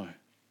know.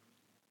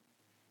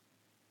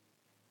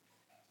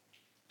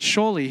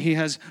 Surely he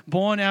has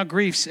borne our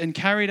griefs and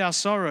carried our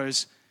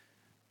sorrows,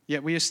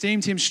 yet we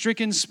esteemed him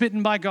stricken,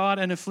 smitten by God,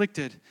 and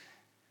afflicted.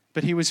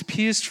 But he was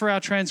pierced for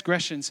our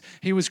transgressions.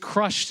 He was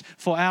crushed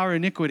for our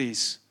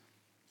iniquities.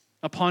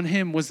 Upon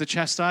him was the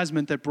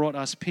chastisement that brought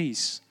us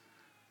peace,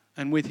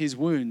 and with his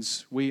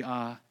wounds we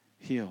are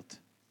healed.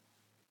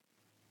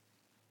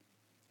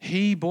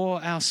 He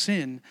bore our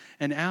sin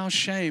and our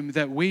shame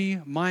that we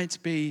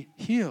might be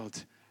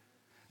healed,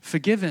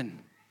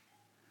 forgiven,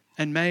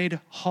 and made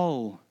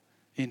whole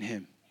in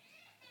him.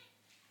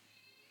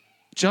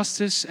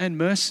 Justice and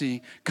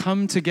mercy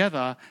come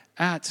together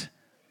at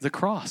the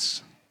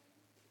cross.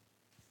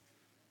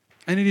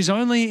 And it is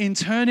only in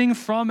turning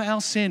from our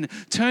sin,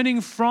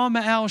 turning from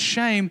our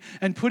shame,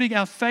 and putting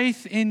our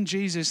faith in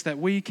Jesus that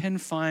we can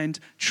find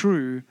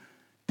true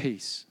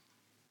peace.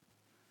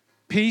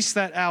 Peace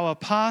that our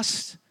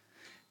past,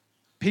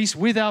 peace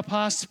with our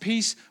past,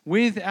 peace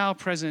with our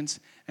present,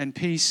 and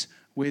peace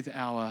with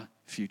our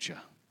future.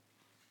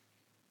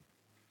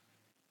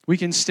 We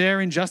can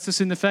stare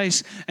injustice in the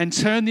face and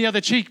turn the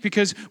other cheek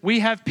because we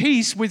have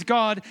peace with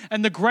God,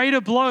 and the greater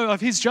blow of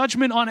his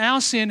judgment on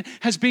our sin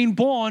has been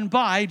borne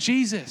by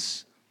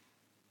Jesus.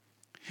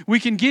 We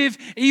can give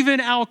even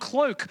our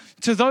cloak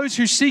to those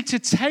who seek to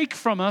take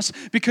from us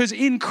because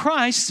in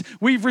Christ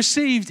we've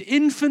received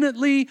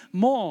infinitely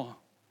more.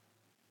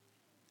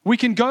 We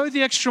can go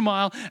the extra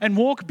mile and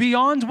walk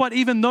beyond what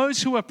even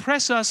those who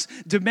oppress us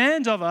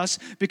demand of us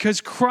because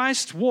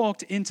Christ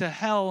walked into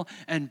hell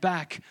and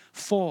back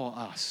for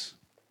us.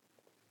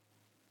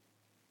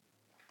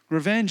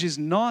 Revenge is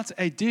not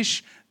a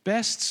dish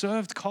best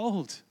served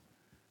cold.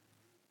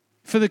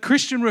 For the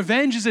Christian,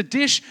 revenge is a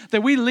dish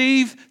that we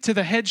leave to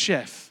the head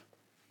chef.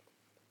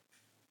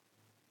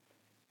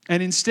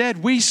 And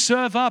instead, we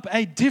serve up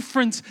a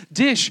different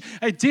dish,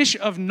 a dish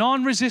of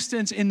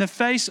non-resistance in the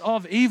face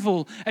of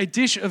evil, a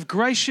dish of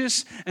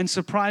gracious and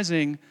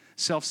surprising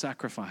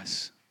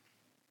self-sacrifice.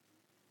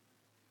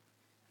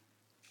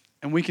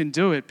 And we can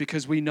do it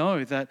because we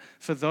know that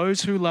for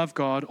those who love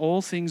God,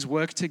 all things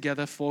work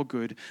together for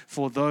good,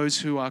 for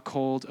those who are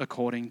called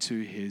according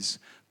to his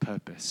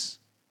purpose.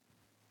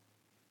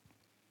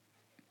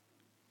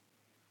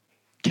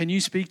 Can you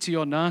speak to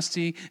your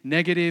nasty,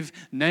 negative,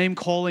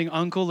 name-calling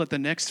uncle at the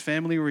next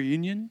family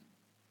reunion?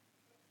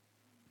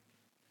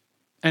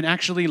 And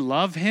actually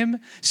love him,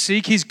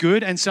 seek his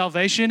good and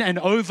salvation, and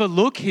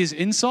overlook his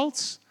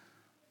insults?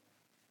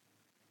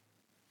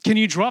 Can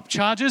you drop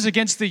charges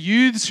against the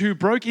youths who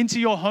broke into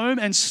your home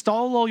and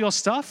stole all your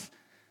stuff?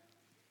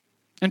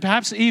 And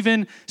perhaps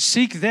even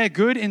seek their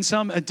good in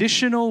some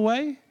additional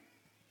way?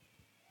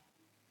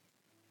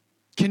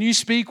 Can you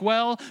speak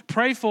well,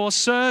 pray for,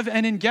 serve,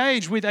 and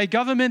engage with a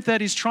government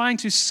that is trying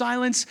to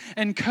silence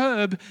and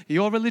curb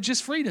your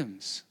religious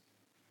freedoms?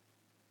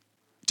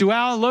 Do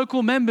our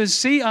local members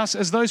see us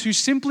as those who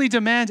simply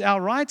demand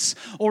our rights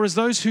or as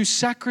those who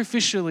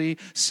sacrificially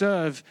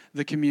serve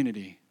the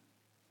community?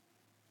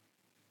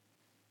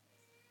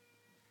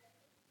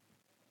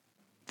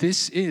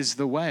 This is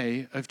the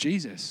way of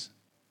Jesus.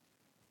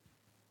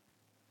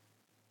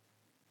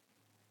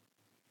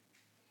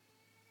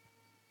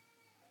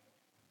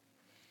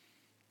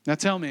 Now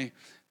tell me,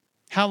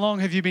 how long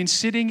have you been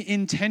sitting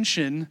in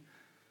tension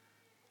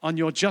on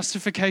your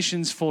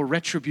justifications for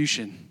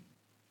retribution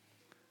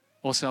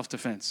or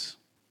self-defense?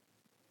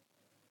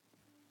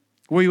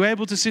 Were you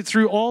able to sit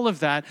through all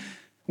of that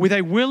with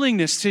a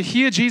willingness to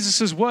hear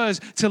Jesus'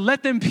 words, to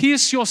let them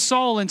pierce your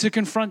soul and to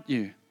confront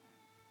you?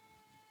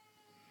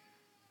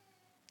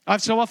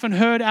 I've so often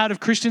heard out of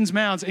Christians'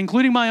 mouths,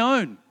 including my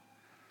own,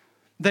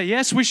 that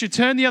yes, we should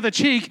turn the other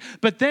cheek,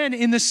 but then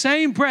in the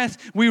same breath,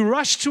 we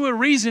rush to a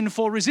reason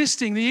for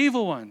resisting the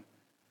evil one.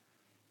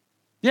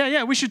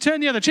 Yeah, we should turn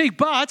the other cheek,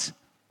 but...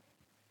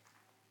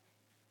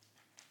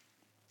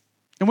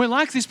 And we're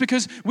like this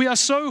because we are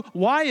so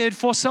wired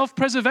for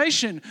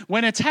self-preservation.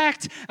 When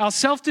attacked, our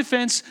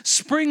self-defense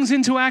springs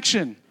into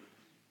action.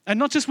 And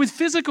not just with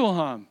physical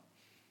harm,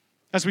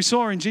 as we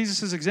saw in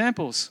Jesus'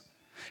 examples.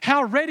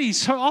 How ready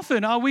so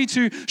often are we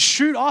to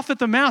shoot off at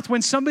the mouth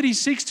when somebody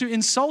seeks to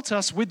insult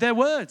us with their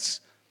words?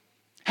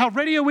 How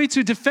ready are we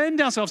to defend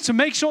ourselves, to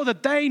make sure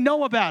that they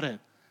know about it?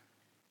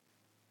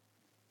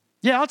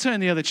 Yeah, I'll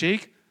turn the other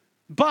cheek,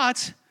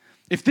 but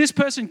if this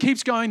person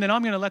keeps going, then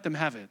I'm going to let them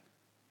have it.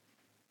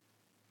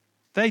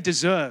 They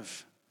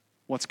deserve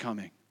what's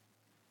coming.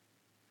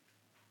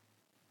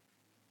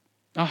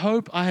 I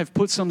hope I have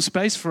put some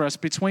space for us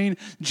between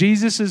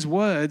Jesus'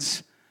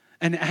 words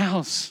and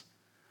ours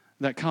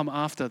that come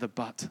after the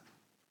but.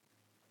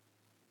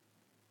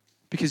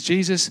 Because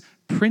Jesus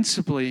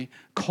principally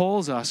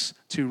calls us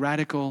to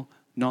radical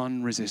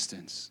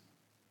non-resistance.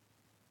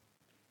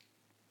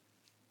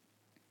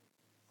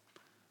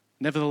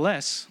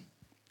 Nevertheless,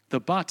 the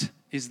but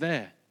is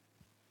there.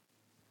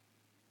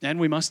 And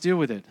we must deal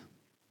with it.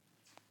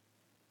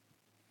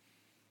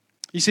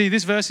 You see,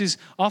 this verse is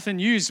often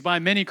used by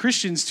many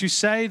Christians to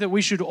say that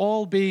we should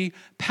all be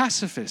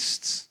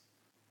pacifists.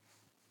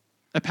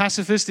 A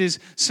pacifist is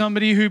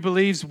somebody who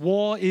believes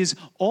war is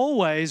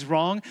always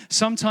wrong.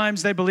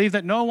 Sometimes they believe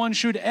that no one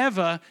should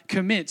ever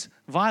commit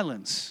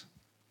violence.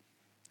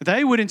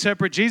 They would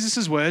interpret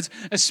Jesus' words,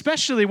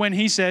 especially when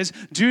he says,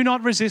 "Do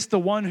not resist the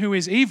one who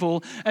is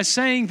evil," as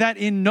saying that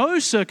in no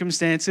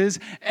circumstances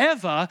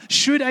ever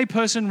should a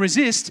person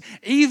resist,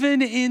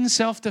 even in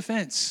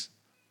self-defense.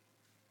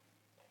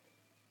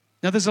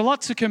 Now, there's a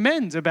lot to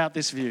commend about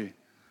this view.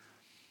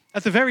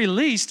 At the very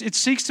least, it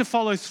seeks to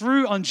follow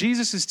through on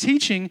Jesus'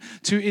 teaching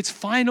to its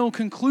final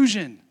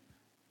conclusion.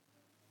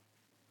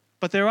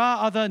 But there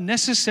are other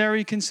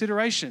necessary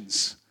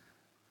considerations.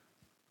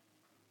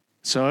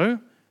 So,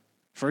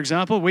 for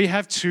example, we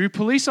have 2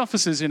 police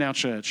officers in our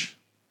church.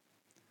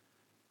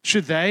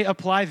 Should they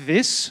apply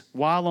this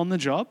while on the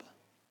job?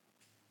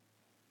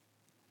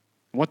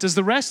 What does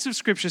the rest of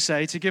Scripture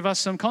say to give us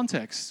some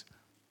context?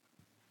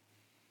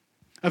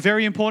 A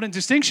very important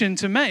distinction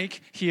to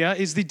make here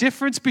is the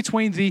difference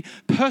between the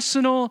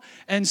personal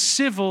and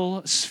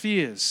civil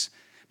spheres,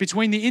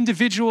 between the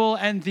individual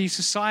and the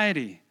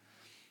society.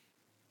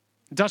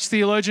 Dutch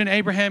theologian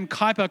Abraham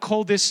Kuyper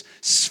called this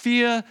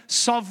sphere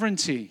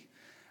sovereignty,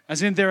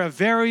 as in there are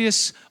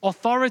various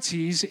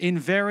authorities in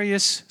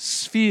various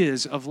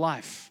spheres of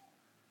life.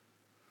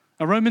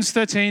 Romans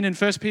 13 and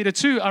 1 Peter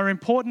 2 are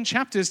important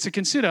chapters to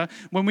consider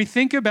when we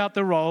think about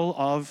the role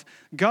of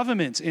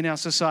government in our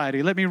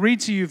society. Let me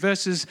read to you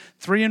verses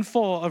 3 and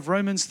 4 of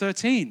Romans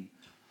 13.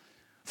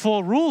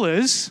 "For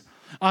rulers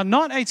are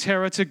not a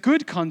terror to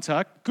good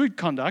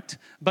conduct,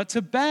 but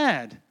to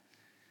bad.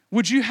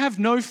 Would you have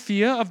no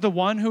fear of the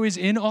one who is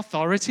in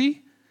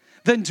authority?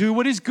 Then do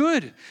what is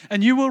good,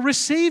 and you will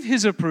receive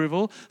his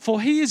approval, for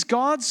he is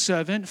God's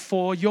servant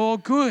for your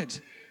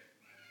good.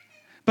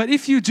 But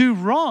if you do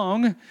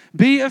wrong,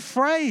 be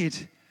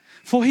afraid,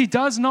 for he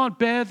does not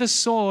bear the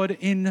sword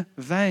in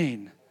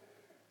vain.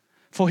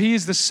 For he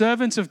is the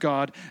servant of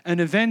God, an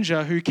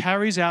avenger who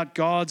carries out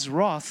God's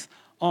wrath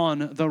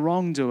on the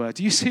wrongdoer."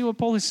 Do you see what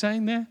Paul is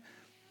saying there?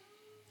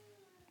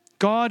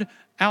 God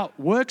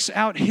works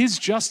out his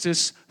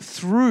justice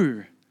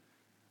through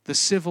the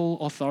civil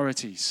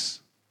authorities.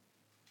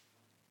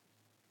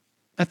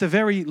 At the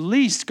very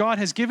least, God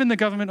has given the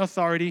government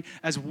authority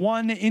as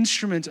one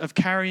instrument of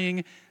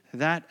carrying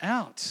that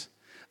out.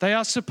 They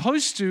are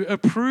supposed to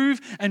approve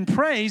and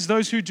praise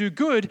those who do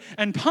good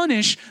and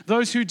punish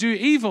those who do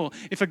evil.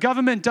 If a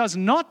government does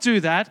not do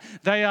that,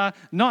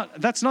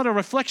 that's not a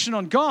reflection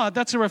on God,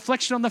 that's a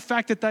reflection on the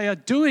fact that they are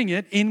doing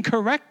it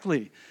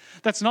incorrectly.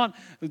 That's not,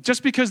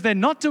 just because they're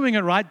not doing it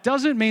right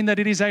doesn't mean that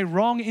it is a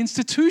wrong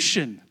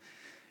institution.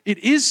 It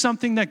is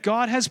something that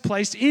God has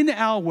placed in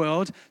our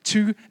world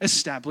to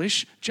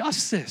establish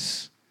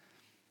justice.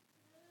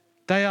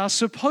 They are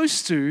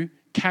supposed to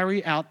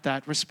carry out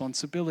that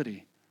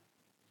responsibility.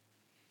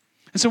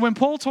 And so when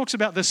Paul talks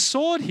about the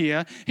sword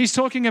here, he's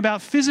talking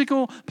about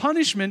physical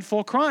punishment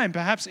for crime,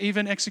 perhaps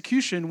even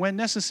execution when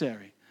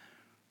necessary.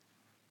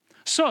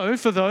 So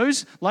for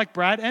those like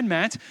Brad and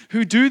Matt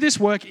who do this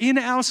work in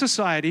our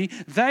society,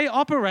 they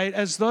operate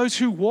as those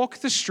who walk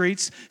the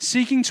streets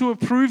seeking to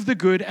approve the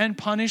good and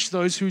punish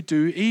those who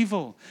do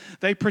evil.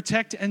 They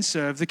protect and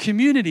serve the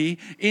community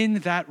in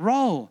that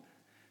role.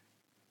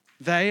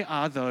 They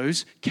are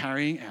those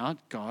carrying out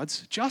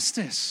God's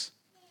justice.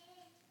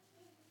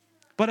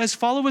 But as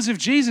followers of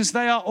Jesus,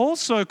 they are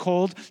also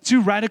called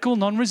to radical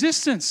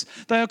non-resistance.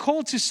 They are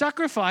called to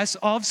sacrifice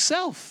of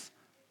self.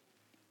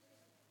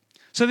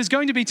 So there's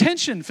going to be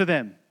tension for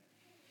them.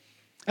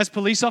 As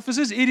police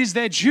officers, it is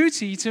their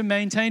duty to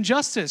maintain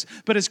justice.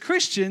 But as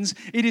Christians,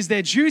 it is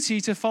their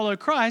duty to follow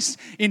Christ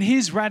in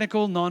his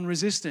radical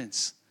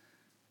non-resistance.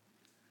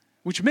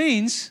 Which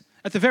means,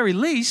 at the very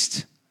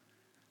least,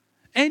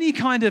 any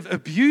kind of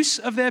abuse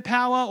of their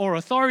power or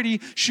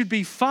authority should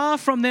be far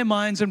from their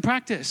minds and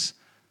practice.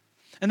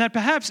 And that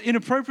perhaps in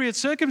appropriate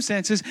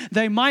circumstances,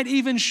 they might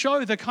even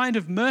show the kind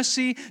of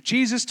mercy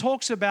Jesus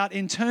talks about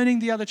in turning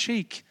the other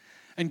cheek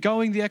and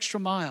going the extra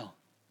mile.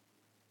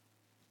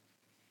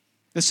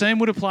 The same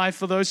would apply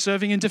for those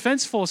serving in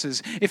defense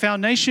forces. If our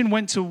nation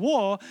went to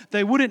war,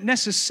 they wouldn't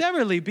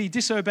necessarily be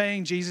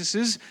disobeying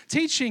Jesus'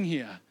 teaching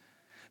here.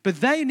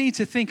 But they need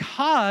to think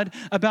hard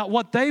about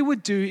what they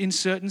would do in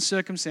certain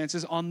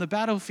circumstances on the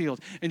battlefield,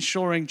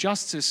 ensuring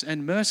justice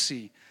and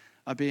mercy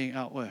are being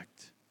outworked.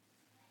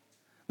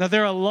 Now,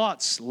 there are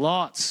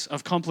lots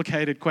of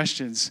complicated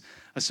questions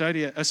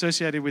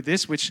associated with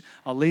this, which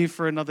I'll leave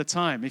for another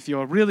time. If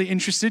you're really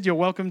interested, you're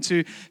welcome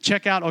to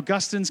check out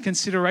Augustine's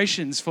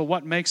considerations for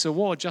what makes a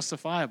war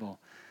justifiable.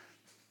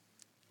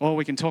 Or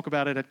we can talk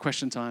about it at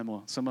question time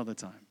or some other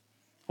time,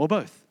 or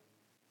both.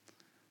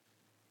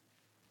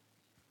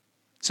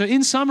 So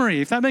in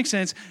summary, if that makes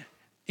sense,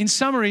 in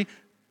society,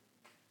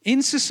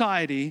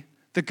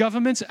 the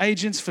government's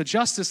agents for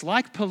justice,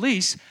 like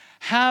police,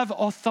 have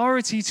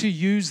authority to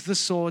use the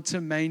sword to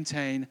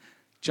maintain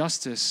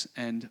justice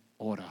and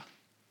order.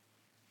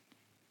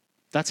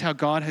 That's how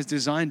God has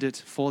designed it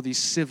for the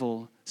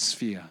civil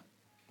sphere.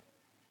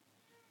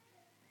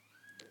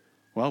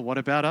 Well, what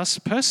about us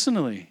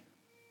personally?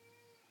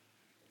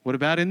 What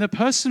about in the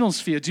personal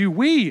sphere? Do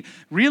we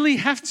really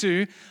have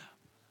to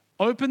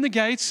open the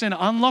gates and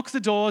unlock the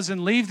doors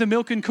and leave the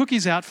milk and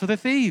cookies out for the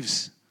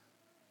thieves?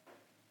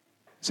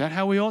 Is that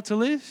how we ought to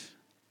live?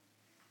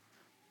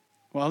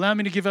 Well, allow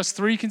me to give us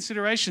 3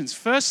 considerations.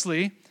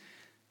 Firstly,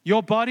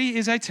 your body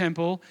is a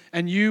temple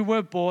and you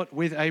were bought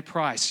with a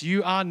price.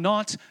 You are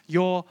not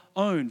your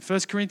own. 1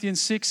 Corinthians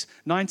 6,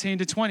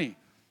 19-20.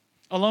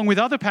 Along with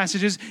other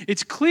passages,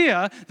 it's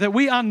clear that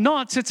we are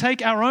not to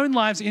take our own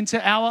lives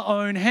into our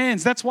own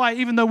hands. That's why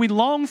even though we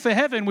long for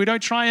heaven, we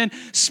don't try and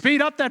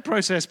speed up that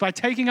process by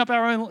taking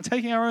our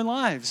own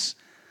lives.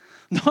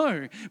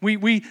 No,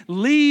 we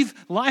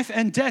leave life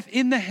and death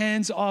in the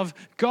hands of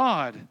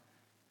God.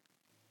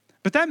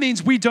 But that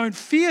means we don't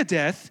fear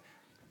death,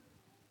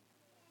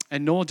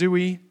 and nor do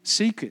we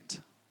seek it.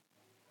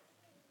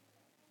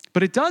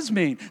 But it does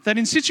mean that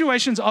in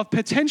situations of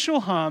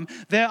potential harm,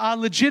 there are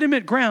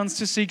legitimate grounds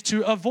to seek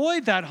to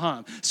avoid that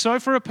harm. So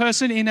for a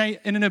person in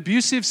an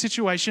abusive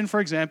situation, for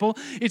example,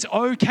 it's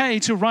okay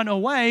to run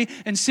away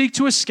and seek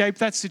to escape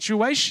that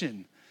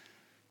situation.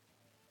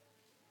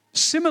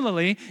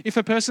 Similarly, if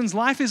a person's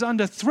life is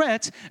under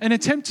threat, an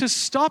attempt to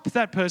stop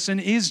that person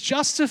is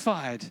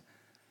justified.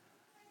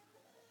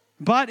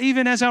 But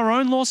even as our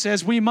own law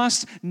says, we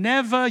must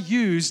never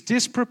use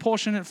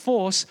disproportionate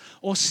force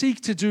or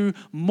seek to do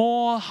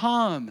more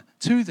harm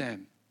to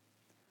them.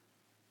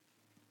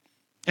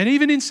 And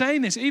even in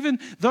saying this, even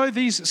though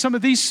some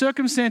of these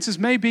circumstances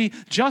may be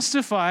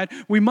justified,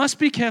 we must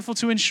be careful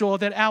to ensure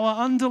that our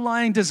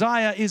underlying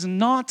desire is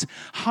not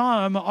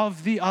harm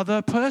of the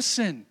other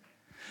person.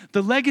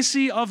 The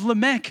legacy of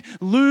Lamech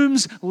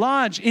looms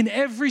large in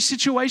every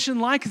situation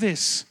like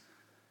this.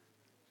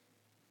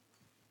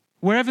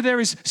 Wherever there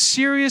is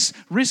serious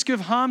risk of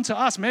harm to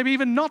us, maybe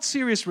even not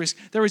serious risk,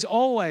 there is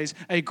always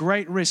a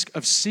great risk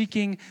of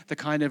seeking the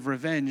kind of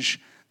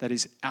revenge that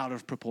is out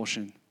of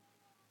proportion.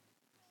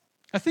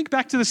 I think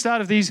back to the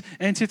start of these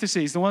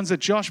antitheses, the ones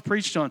that Josh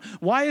preached on.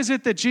 Why is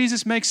it that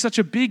Jesus makes such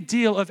a big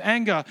deal of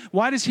anger?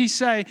 Why does he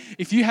say,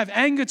 if you have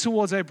anger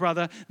towards a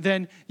brother,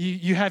 then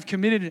you have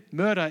committed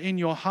murder in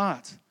your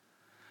heart?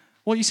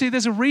 Well, you see,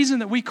 there's a reason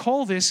that we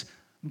call this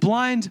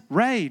blind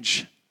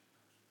rage.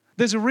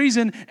 There's a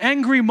reason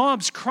angry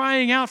mobs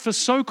crying out for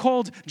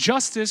so-called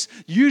justice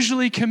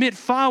usually commit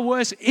far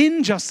worse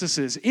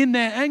injustices in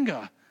their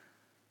anger.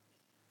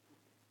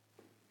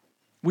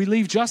 We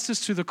leave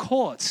justice to the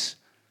courts,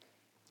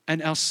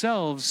 and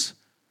ourselves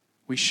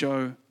we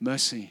show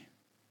mercy.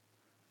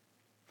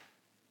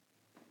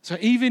 So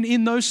even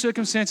in those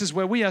circumstances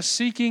where we are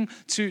seeking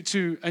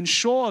to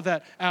ensure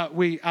that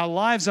our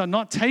lives are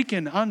not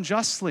taken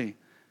unjustly,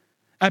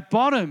 at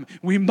bottom,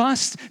 we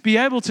must be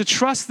able to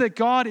trust that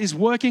God is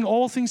working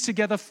all things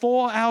together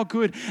for our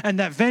good and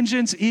that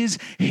vengeance is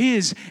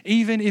His,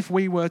 even if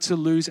we were to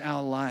lose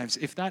our lives.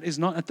 If that is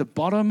not at the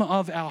bottom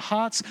of our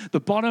hearts,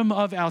 the bottom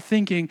of our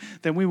thinking,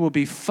 then we will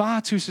be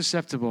far too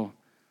susceptible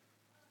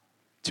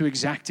to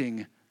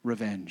exacting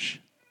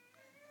revenge.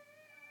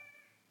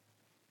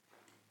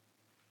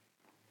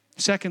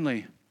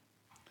 Secondly,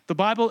 the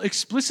Bible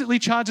explicitly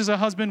charges a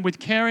husband with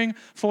caring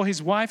for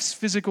his wife's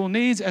physical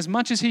needs as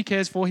much as he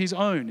cares for his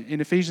own in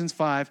Ephesians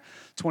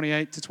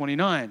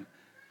 5:28-29.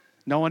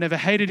 No one ever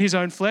hated his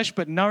own flesh,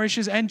 but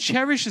nourishes and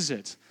cherishes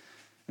it.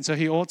 And so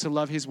he ought to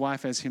love his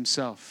wife as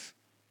himself.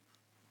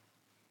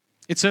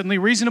 It's certainly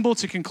reasonable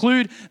to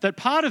conclude that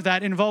part of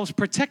that involves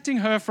protecting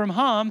her from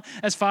harm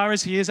as far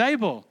as he is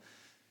able.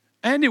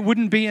 And it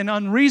wouldn't be an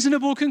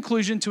unreasonable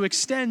conclusion to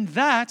extend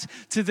that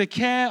to the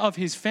care of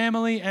his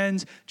family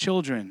and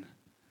children.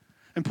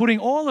 And putting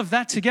all of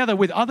that together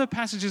with other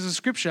passages of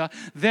Scripture,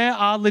 there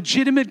are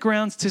legitimate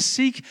grounds to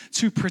seek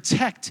to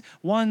protect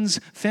one's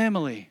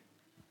family.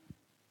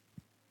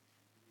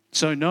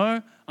 So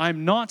no,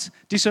 I'm not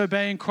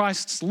disobeying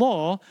Christ's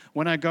law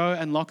when I go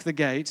and lock the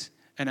gate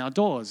and our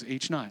doors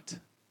each night.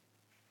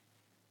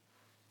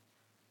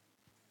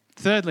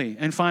 Thirdly,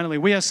 and finally,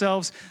 we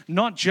ourselves,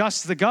 not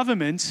just the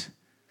government,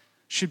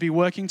 should be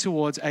working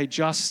towards a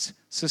just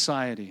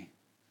society.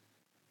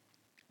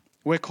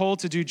 We're called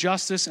to do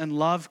justice and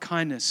love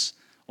kindness,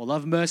 or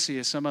love mercy,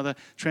 as some other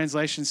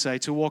translations say,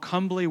 to walk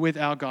humbly with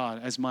our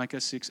God, as Micah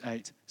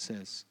 6:8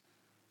 says.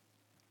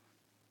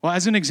 Well,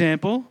 as an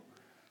example,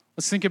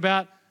 let's think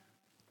about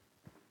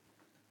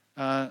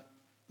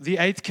the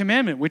 8th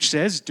commandment, which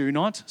says, do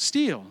not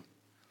steal.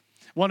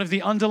 One of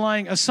the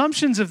underlying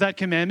assumptions of that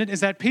commandment is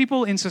that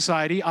people in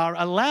society are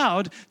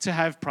allowed to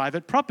have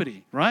private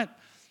property, right?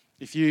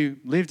 If you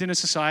lived in a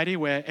society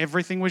where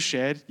everything was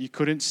shared, you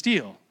couldn't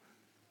steal.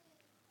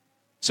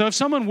 So if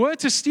someone were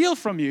to steal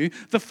from you,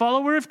 the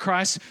follower of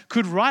Christ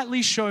could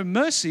rightly show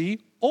mercy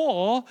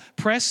or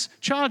press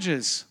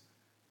charges.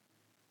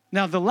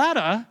 Now, the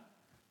latter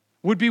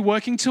would be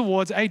working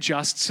towards a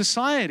just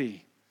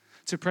society,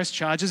 to press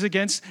charges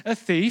against a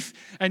thief,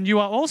 and you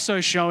are also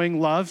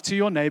showing love to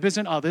your neighbors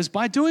and others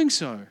by doing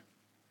so.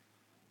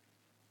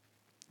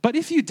 But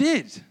if you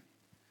did,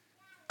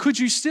 could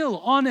you still,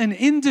 on an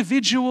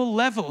individual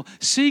level,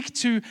 seek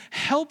to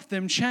help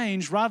them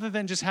change rather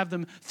than just have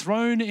them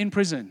thrown in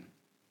prison?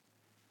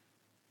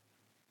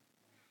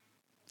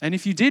 And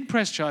if you did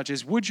press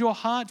charges, would your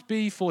heart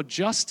be for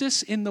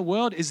justice in the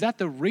world? Is that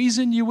the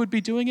reason you would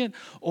be doing it?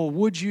 Or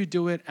would you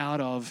do it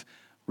out of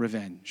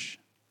revenge?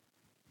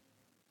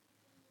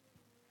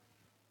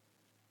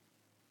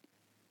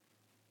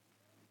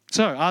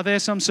 So, are there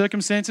some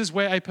circumstances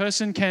where a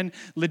person can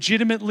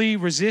legitimately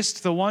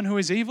resist the one who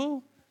is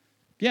evil?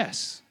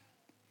 Yes.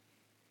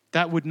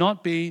 That would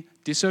not be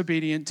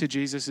disobedient to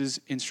Jesus'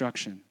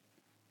 instruction.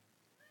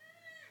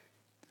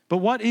 But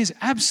what is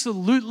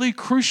absolutely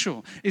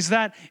crucial is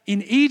that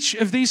in each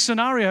of these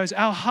scenarios,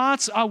 our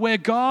hearts are where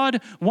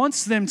God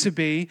wants them to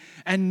be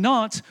and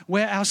not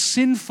where our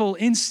sinful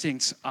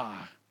instincts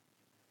are.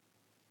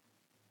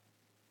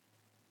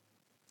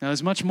 Now,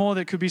 there's much more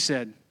that could be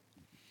said.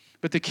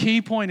 But the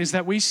key point is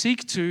that we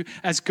seek to,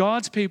 as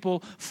God's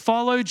people,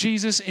 follow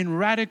Jesus in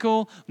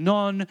radical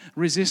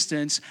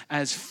non-resistance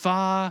as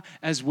far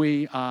as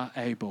we are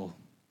able.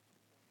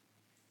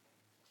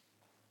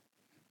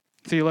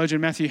 Theologian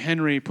Matthew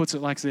Henry puts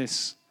it like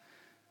this: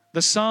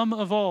 the sum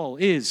of all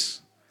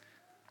is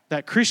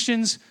that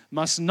Christians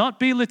must not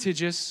be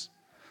litigious,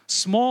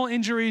 small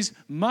injuries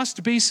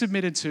must be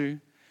submitted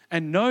to,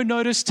 and no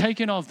notice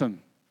taken of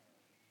them.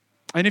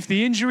 And if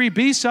the injury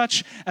be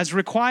such as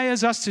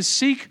requires us to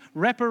seek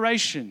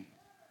reparation,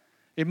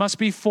 it must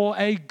be for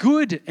a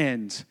good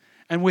end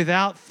and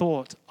without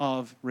thought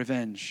of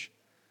revenge.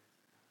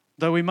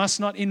 Though we must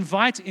not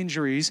invite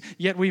injuries,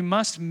 yet we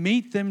must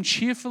meet them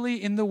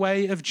cheerfully in the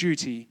way of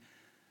duty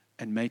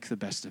and make the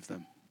best of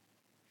them.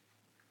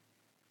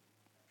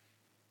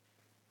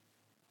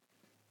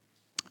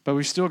 But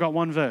we've still got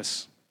one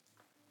verse.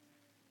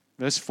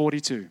 Verse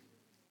 42.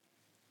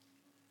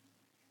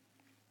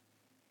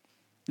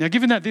 Now,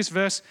 given that this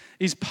verse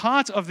is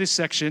part of this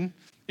section,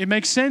 it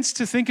makes sense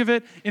to think of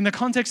it in the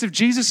context of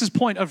Jesus'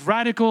 point of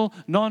radical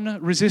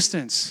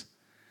non-resistance.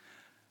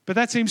 But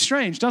that seems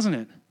strange, doesn't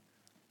it?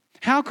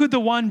 How could the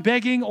one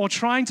begging or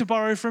trying to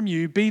borrow from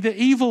you be the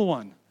evil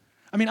one?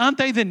 I mean, aren't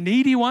they the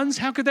needy ones?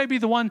 How could they be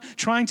the one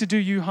trying to do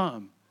you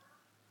harm?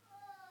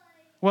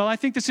 Well, I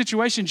think the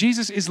situation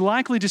Jesus is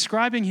likely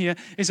describing here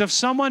is of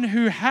someone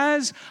who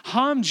has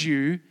harmed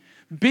you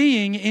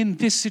being in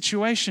this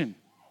situation.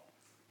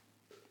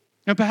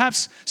 And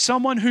perhaps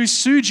someone who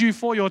sued you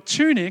for your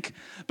tunic,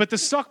 but the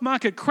stock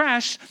market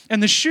crashed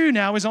and the shoe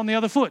now is on the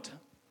other foot,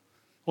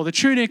 or the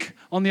tunic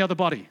on the other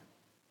body.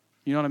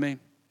 You know what I mean?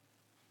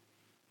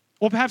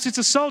 Or perhaps it's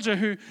a soldier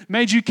who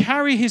made you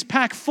carry his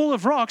pack full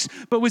of rocks,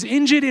 but was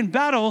injured in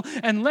battle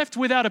and left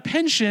without a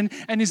pension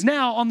and is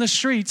now on the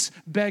streets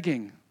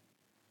begging.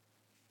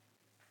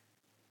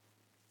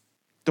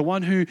 The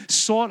one who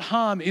sought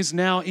harm is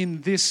now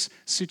in this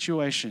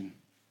situation.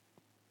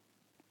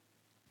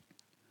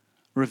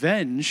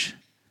 Revenge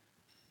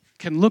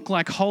can look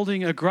like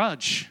holding a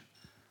grudge.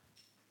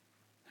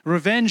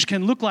 Revenge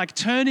can look like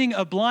turning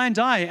a blind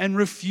eye and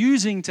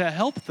refusing to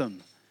help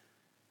them.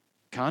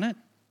 Can't it?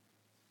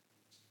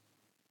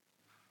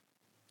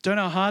 Don't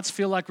our hearts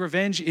feel like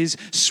revenge is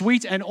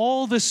sweet, and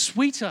all the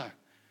sweeter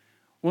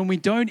when we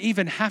don't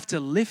even have to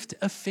lift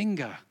a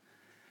finger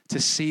to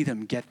see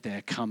them get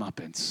their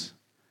comeuppance?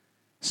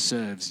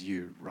 Serves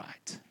you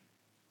right.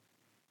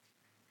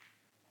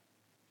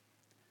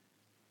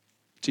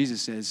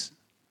 Jesus says,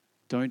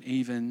 don't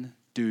even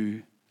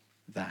do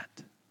that.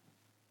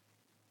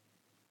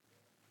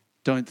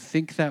 Don't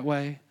think that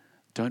way.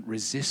 Don't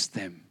resist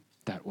them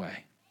that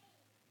way.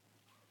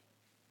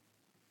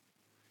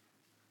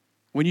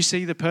 When you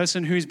see the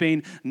person who's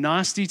been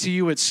nasty to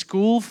you at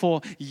school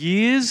for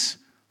years,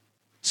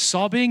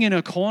 sobbing in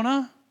a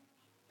corner,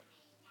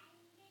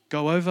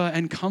 go over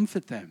and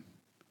comfort them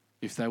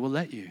if they will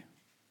let you.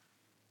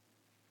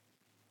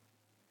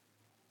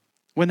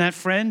 When that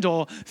friend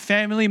or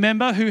family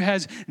member who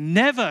has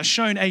never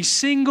shown a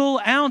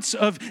single ounce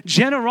of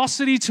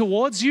generosity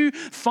towards you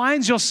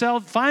finds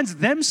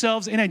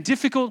themselves in a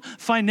difficult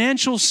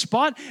financial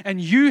spot and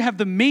you have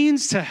the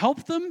means to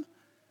help them,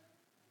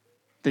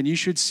 then you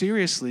should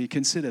seriously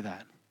consider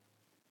that.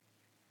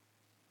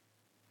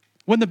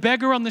 When the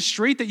beggar on the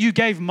street that you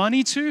gave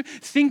money to,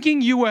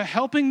 thinking you were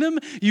helping them,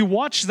 you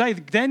watch they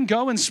then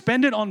go and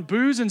spend it on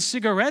booze and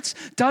cigarettes,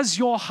 does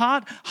your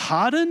heart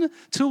harden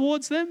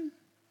towards them?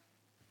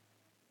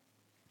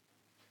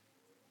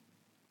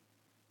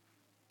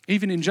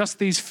 Even in just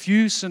these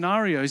few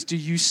scenarios, do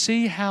you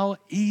see how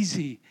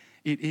easy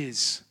it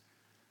is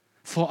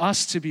for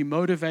us to be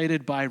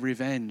motivated by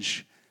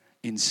revenge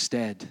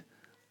instead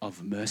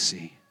of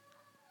mercy?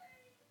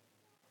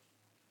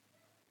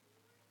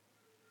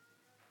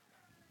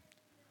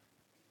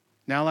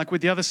 Now, like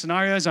with the other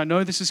scenarios, I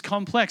know this is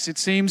complex. It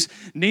seems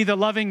neither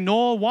loving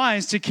nor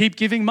wise to keep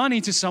giving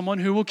money to someone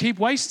who will keep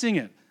wasting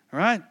it, all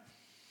right?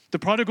 The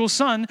prodigal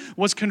son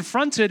was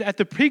confronted at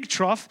the pig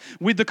trough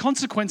with the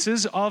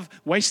consequences of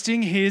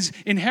wasting his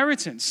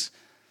inheritance.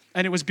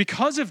 And it was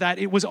because of that,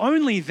 it was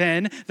only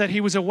then that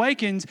he was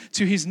awakened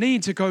to his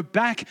need to go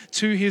back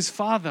to his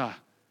father.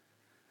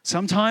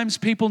 Sometimes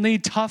people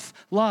need tough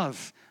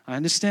love. I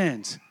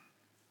understand.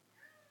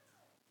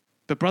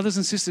 But brothers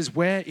and sisters,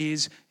 where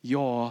is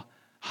your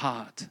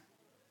heart?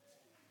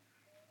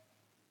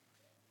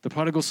 The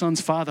prodigal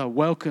son's father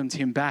welcomed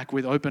him back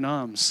with open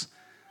arms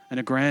and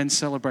a grand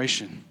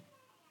celebration.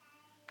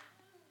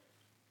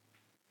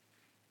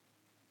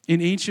 In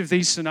each of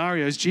these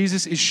scenarios,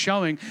 Jesus is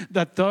showing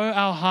that though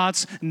our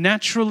hearts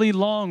naturally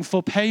long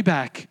for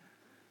payback,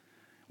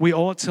 we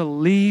ought to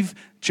leave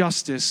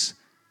justice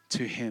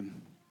to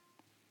him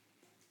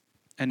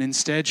and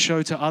instead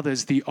show to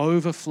others the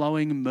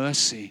overflowing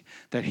mercy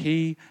that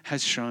he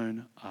has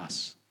shown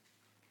us.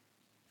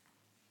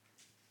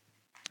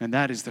 And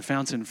that is the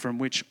fountain from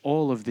which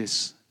all of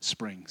this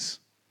springs,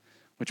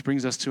 which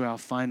brings us to our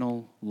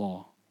final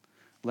law,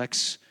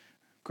 lex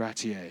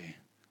gratiae,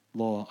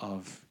 law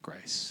of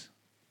grace.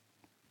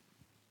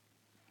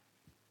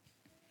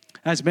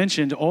 As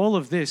mentioned, all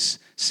of this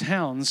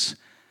sounds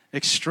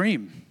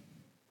extreme.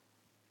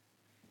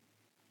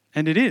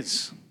 And it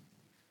is.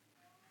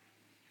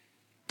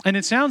 And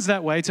it sounds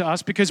that way to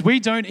us because we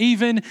don't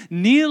even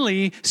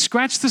nearly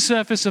scratch the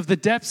surface of the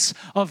depths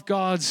of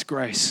God's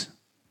grace.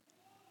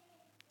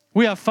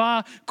 We are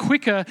far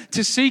quicker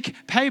to seek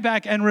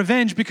payback and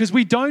revenge because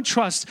we don't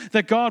trust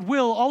that God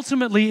will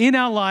ultimately in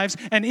our lives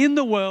and in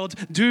the world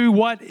do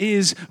what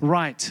is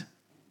right.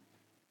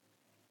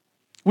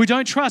 We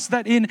don't trust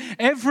that in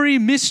every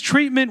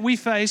mistreatment we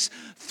face,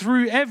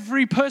 through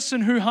every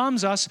person who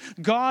harms us,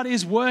 God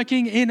is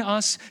working in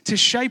us to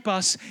shape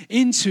us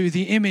into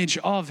the image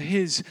of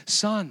His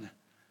Son.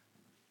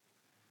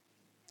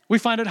 We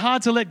find it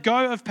hard to let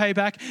go of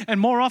payback and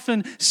more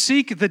often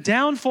seek the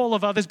downfall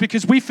of others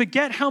because we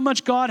forget how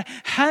much God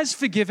has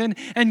forgiven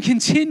and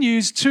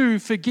continues to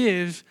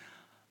forgive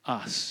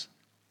us.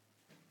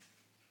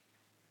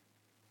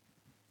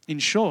 In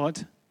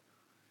short,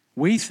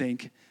 we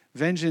think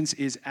vengeance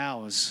is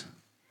ours,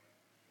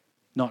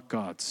 not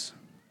God's.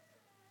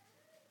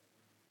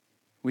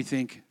 We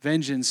think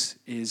vengeance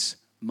is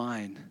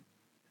mine,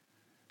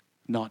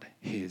 not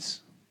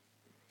His.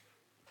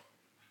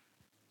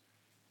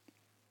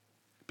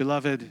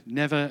 Beloved,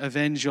 never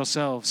avenge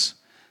yourselves,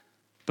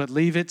 but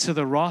leave it to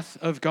the wrath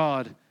of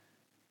God.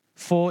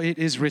 For it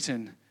is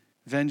written,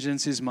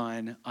 vengeance is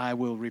mine, I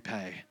will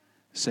repay,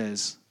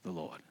 says the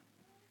Lord.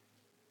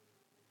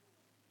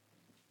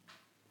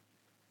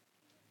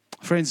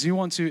 Friends, do you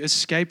want to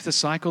escape the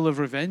cycle of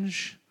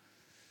revenge?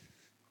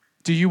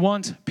 Do you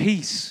want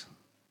peace?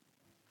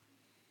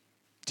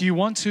 Do you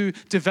want to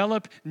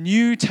develop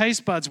new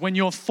taste buds when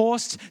you're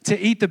forced to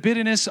eat the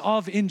bitterness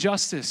of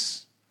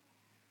injustice?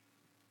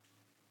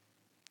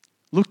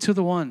 Look to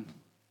the one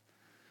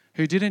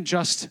who didn't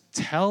just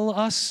tell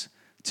us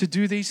to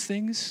do these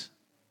things,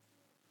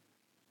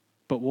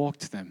 but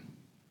walked them.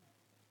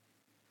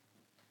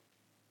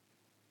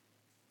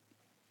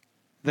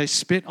 They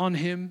spit on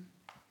him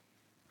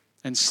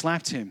and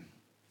slapped him.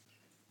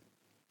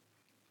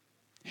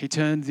 He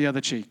turned the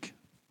other cheek.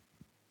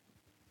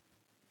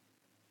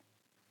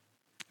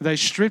 They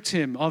stripped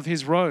him of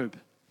his robe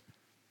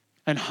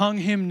and hung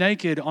him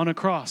naked on a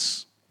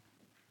cross.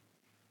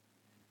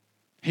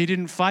 He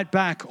didn't fight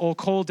back or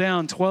call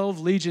down 12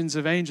 legions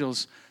of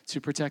angels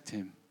to protect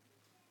him.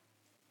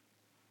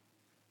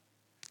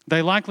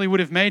 They likely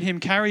would have made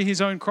him carry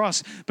his own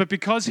cross, but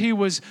because he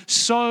was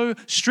so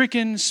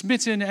stricken,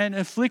 smitten, and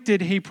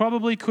afflicted, he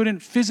probably couldn't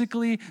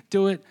physically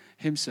do it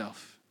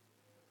himself.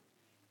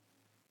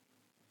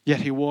 Yet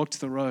he walked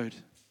the road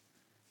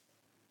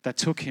that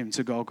took him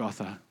to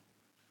Golgotha.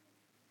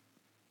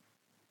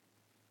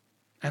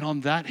 And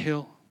on that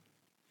hill,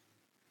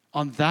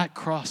 on that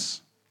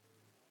cross,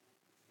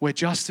 where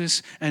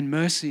justice and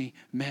mercy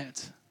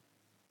met,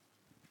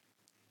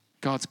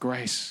 God's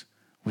grace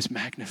was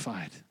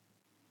magnified.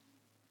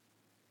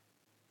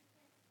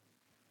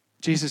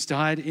 Jesus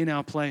died in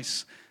our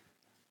place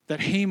that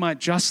he might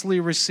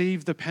justly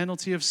receive the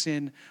penalty of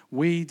sin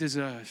we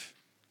deserve.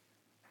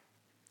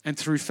 And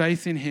through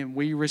faith in him,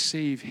 we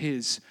receive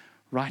his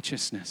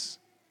righteousness.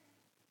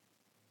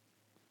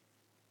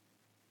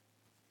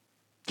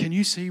 Can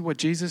you see what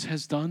Jesus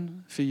has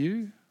done for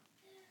you?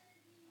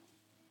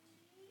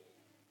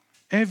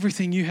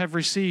 Everything you have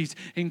received,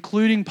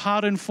 including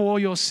pardon for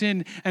your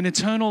sin and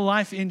eternal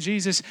life in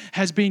Jesus,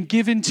 has been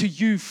given to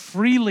you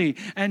freely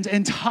and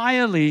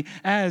entirely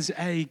as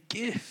a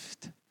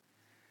gift.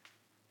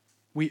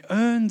 We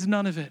earned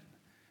none of it.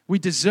 We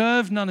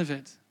deserve none of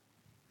it.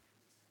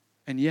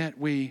 And yet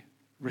we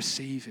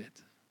receive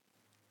it.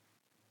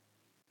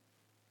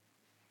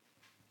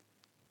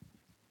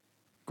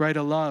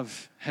 Greater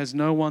love has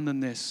no one than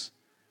this,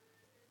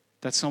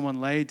 that someone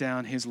laid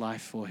down his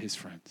life for his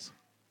friends.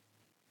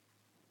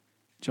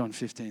 John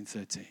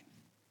 15:13.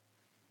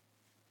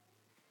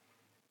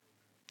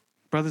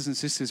 Brothers and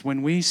sisters,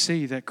 when we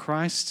see that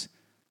Christ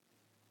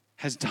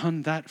has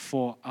done that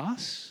for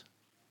us,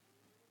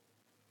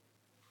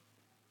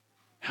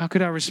 how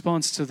could our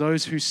response to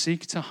those who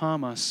seek to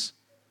harm us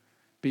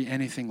be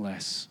anything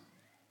less?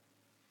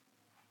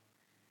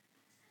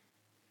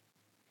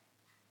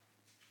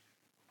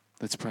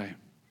 Let's pray.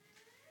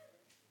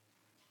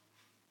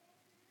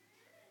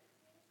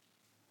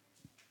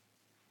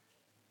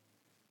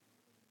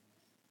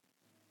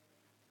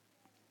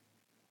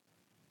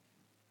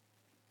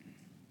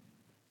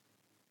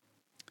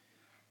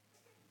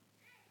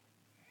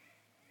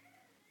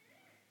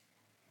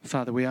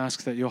 Father, we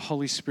ask that your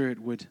Holy Spirit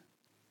would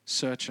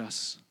search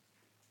us,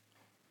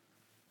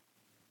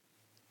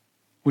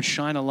 would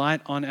shine a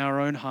light on our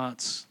own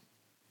hearts,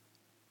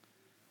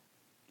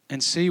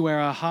 and see where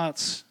our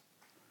hearts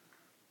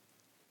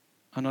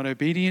are not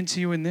obedient to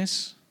you in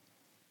this,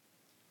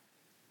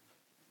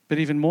 but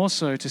even more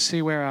so to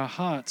see where our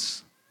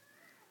hearts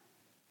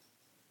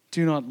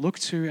do not look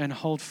to and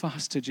hold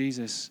fast to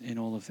Jesus in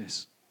all of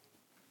this.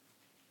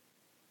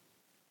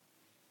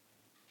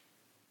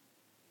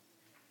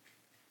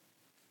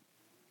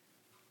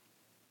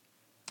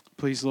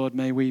 Please, Lord,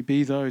 may we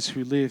be those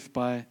who live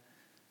by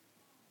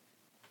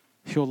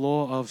your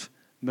law of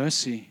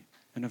mercy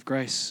and of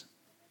grace,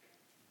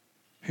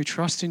 who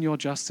trust in your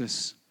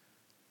justice,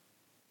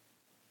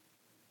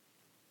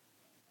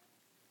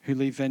 who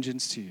leave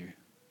vengeance to you.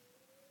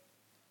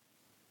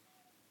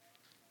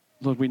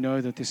 Lord, we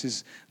know that this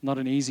is not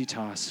an easy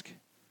task.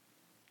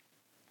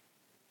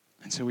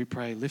 And so we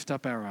pray, lift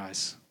up our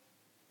eyes.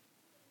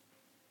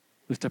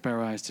 Lift up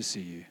our eyes to see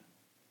you.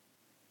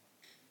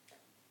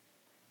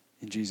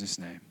 In Jesus'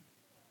 name,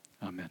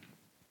 amen.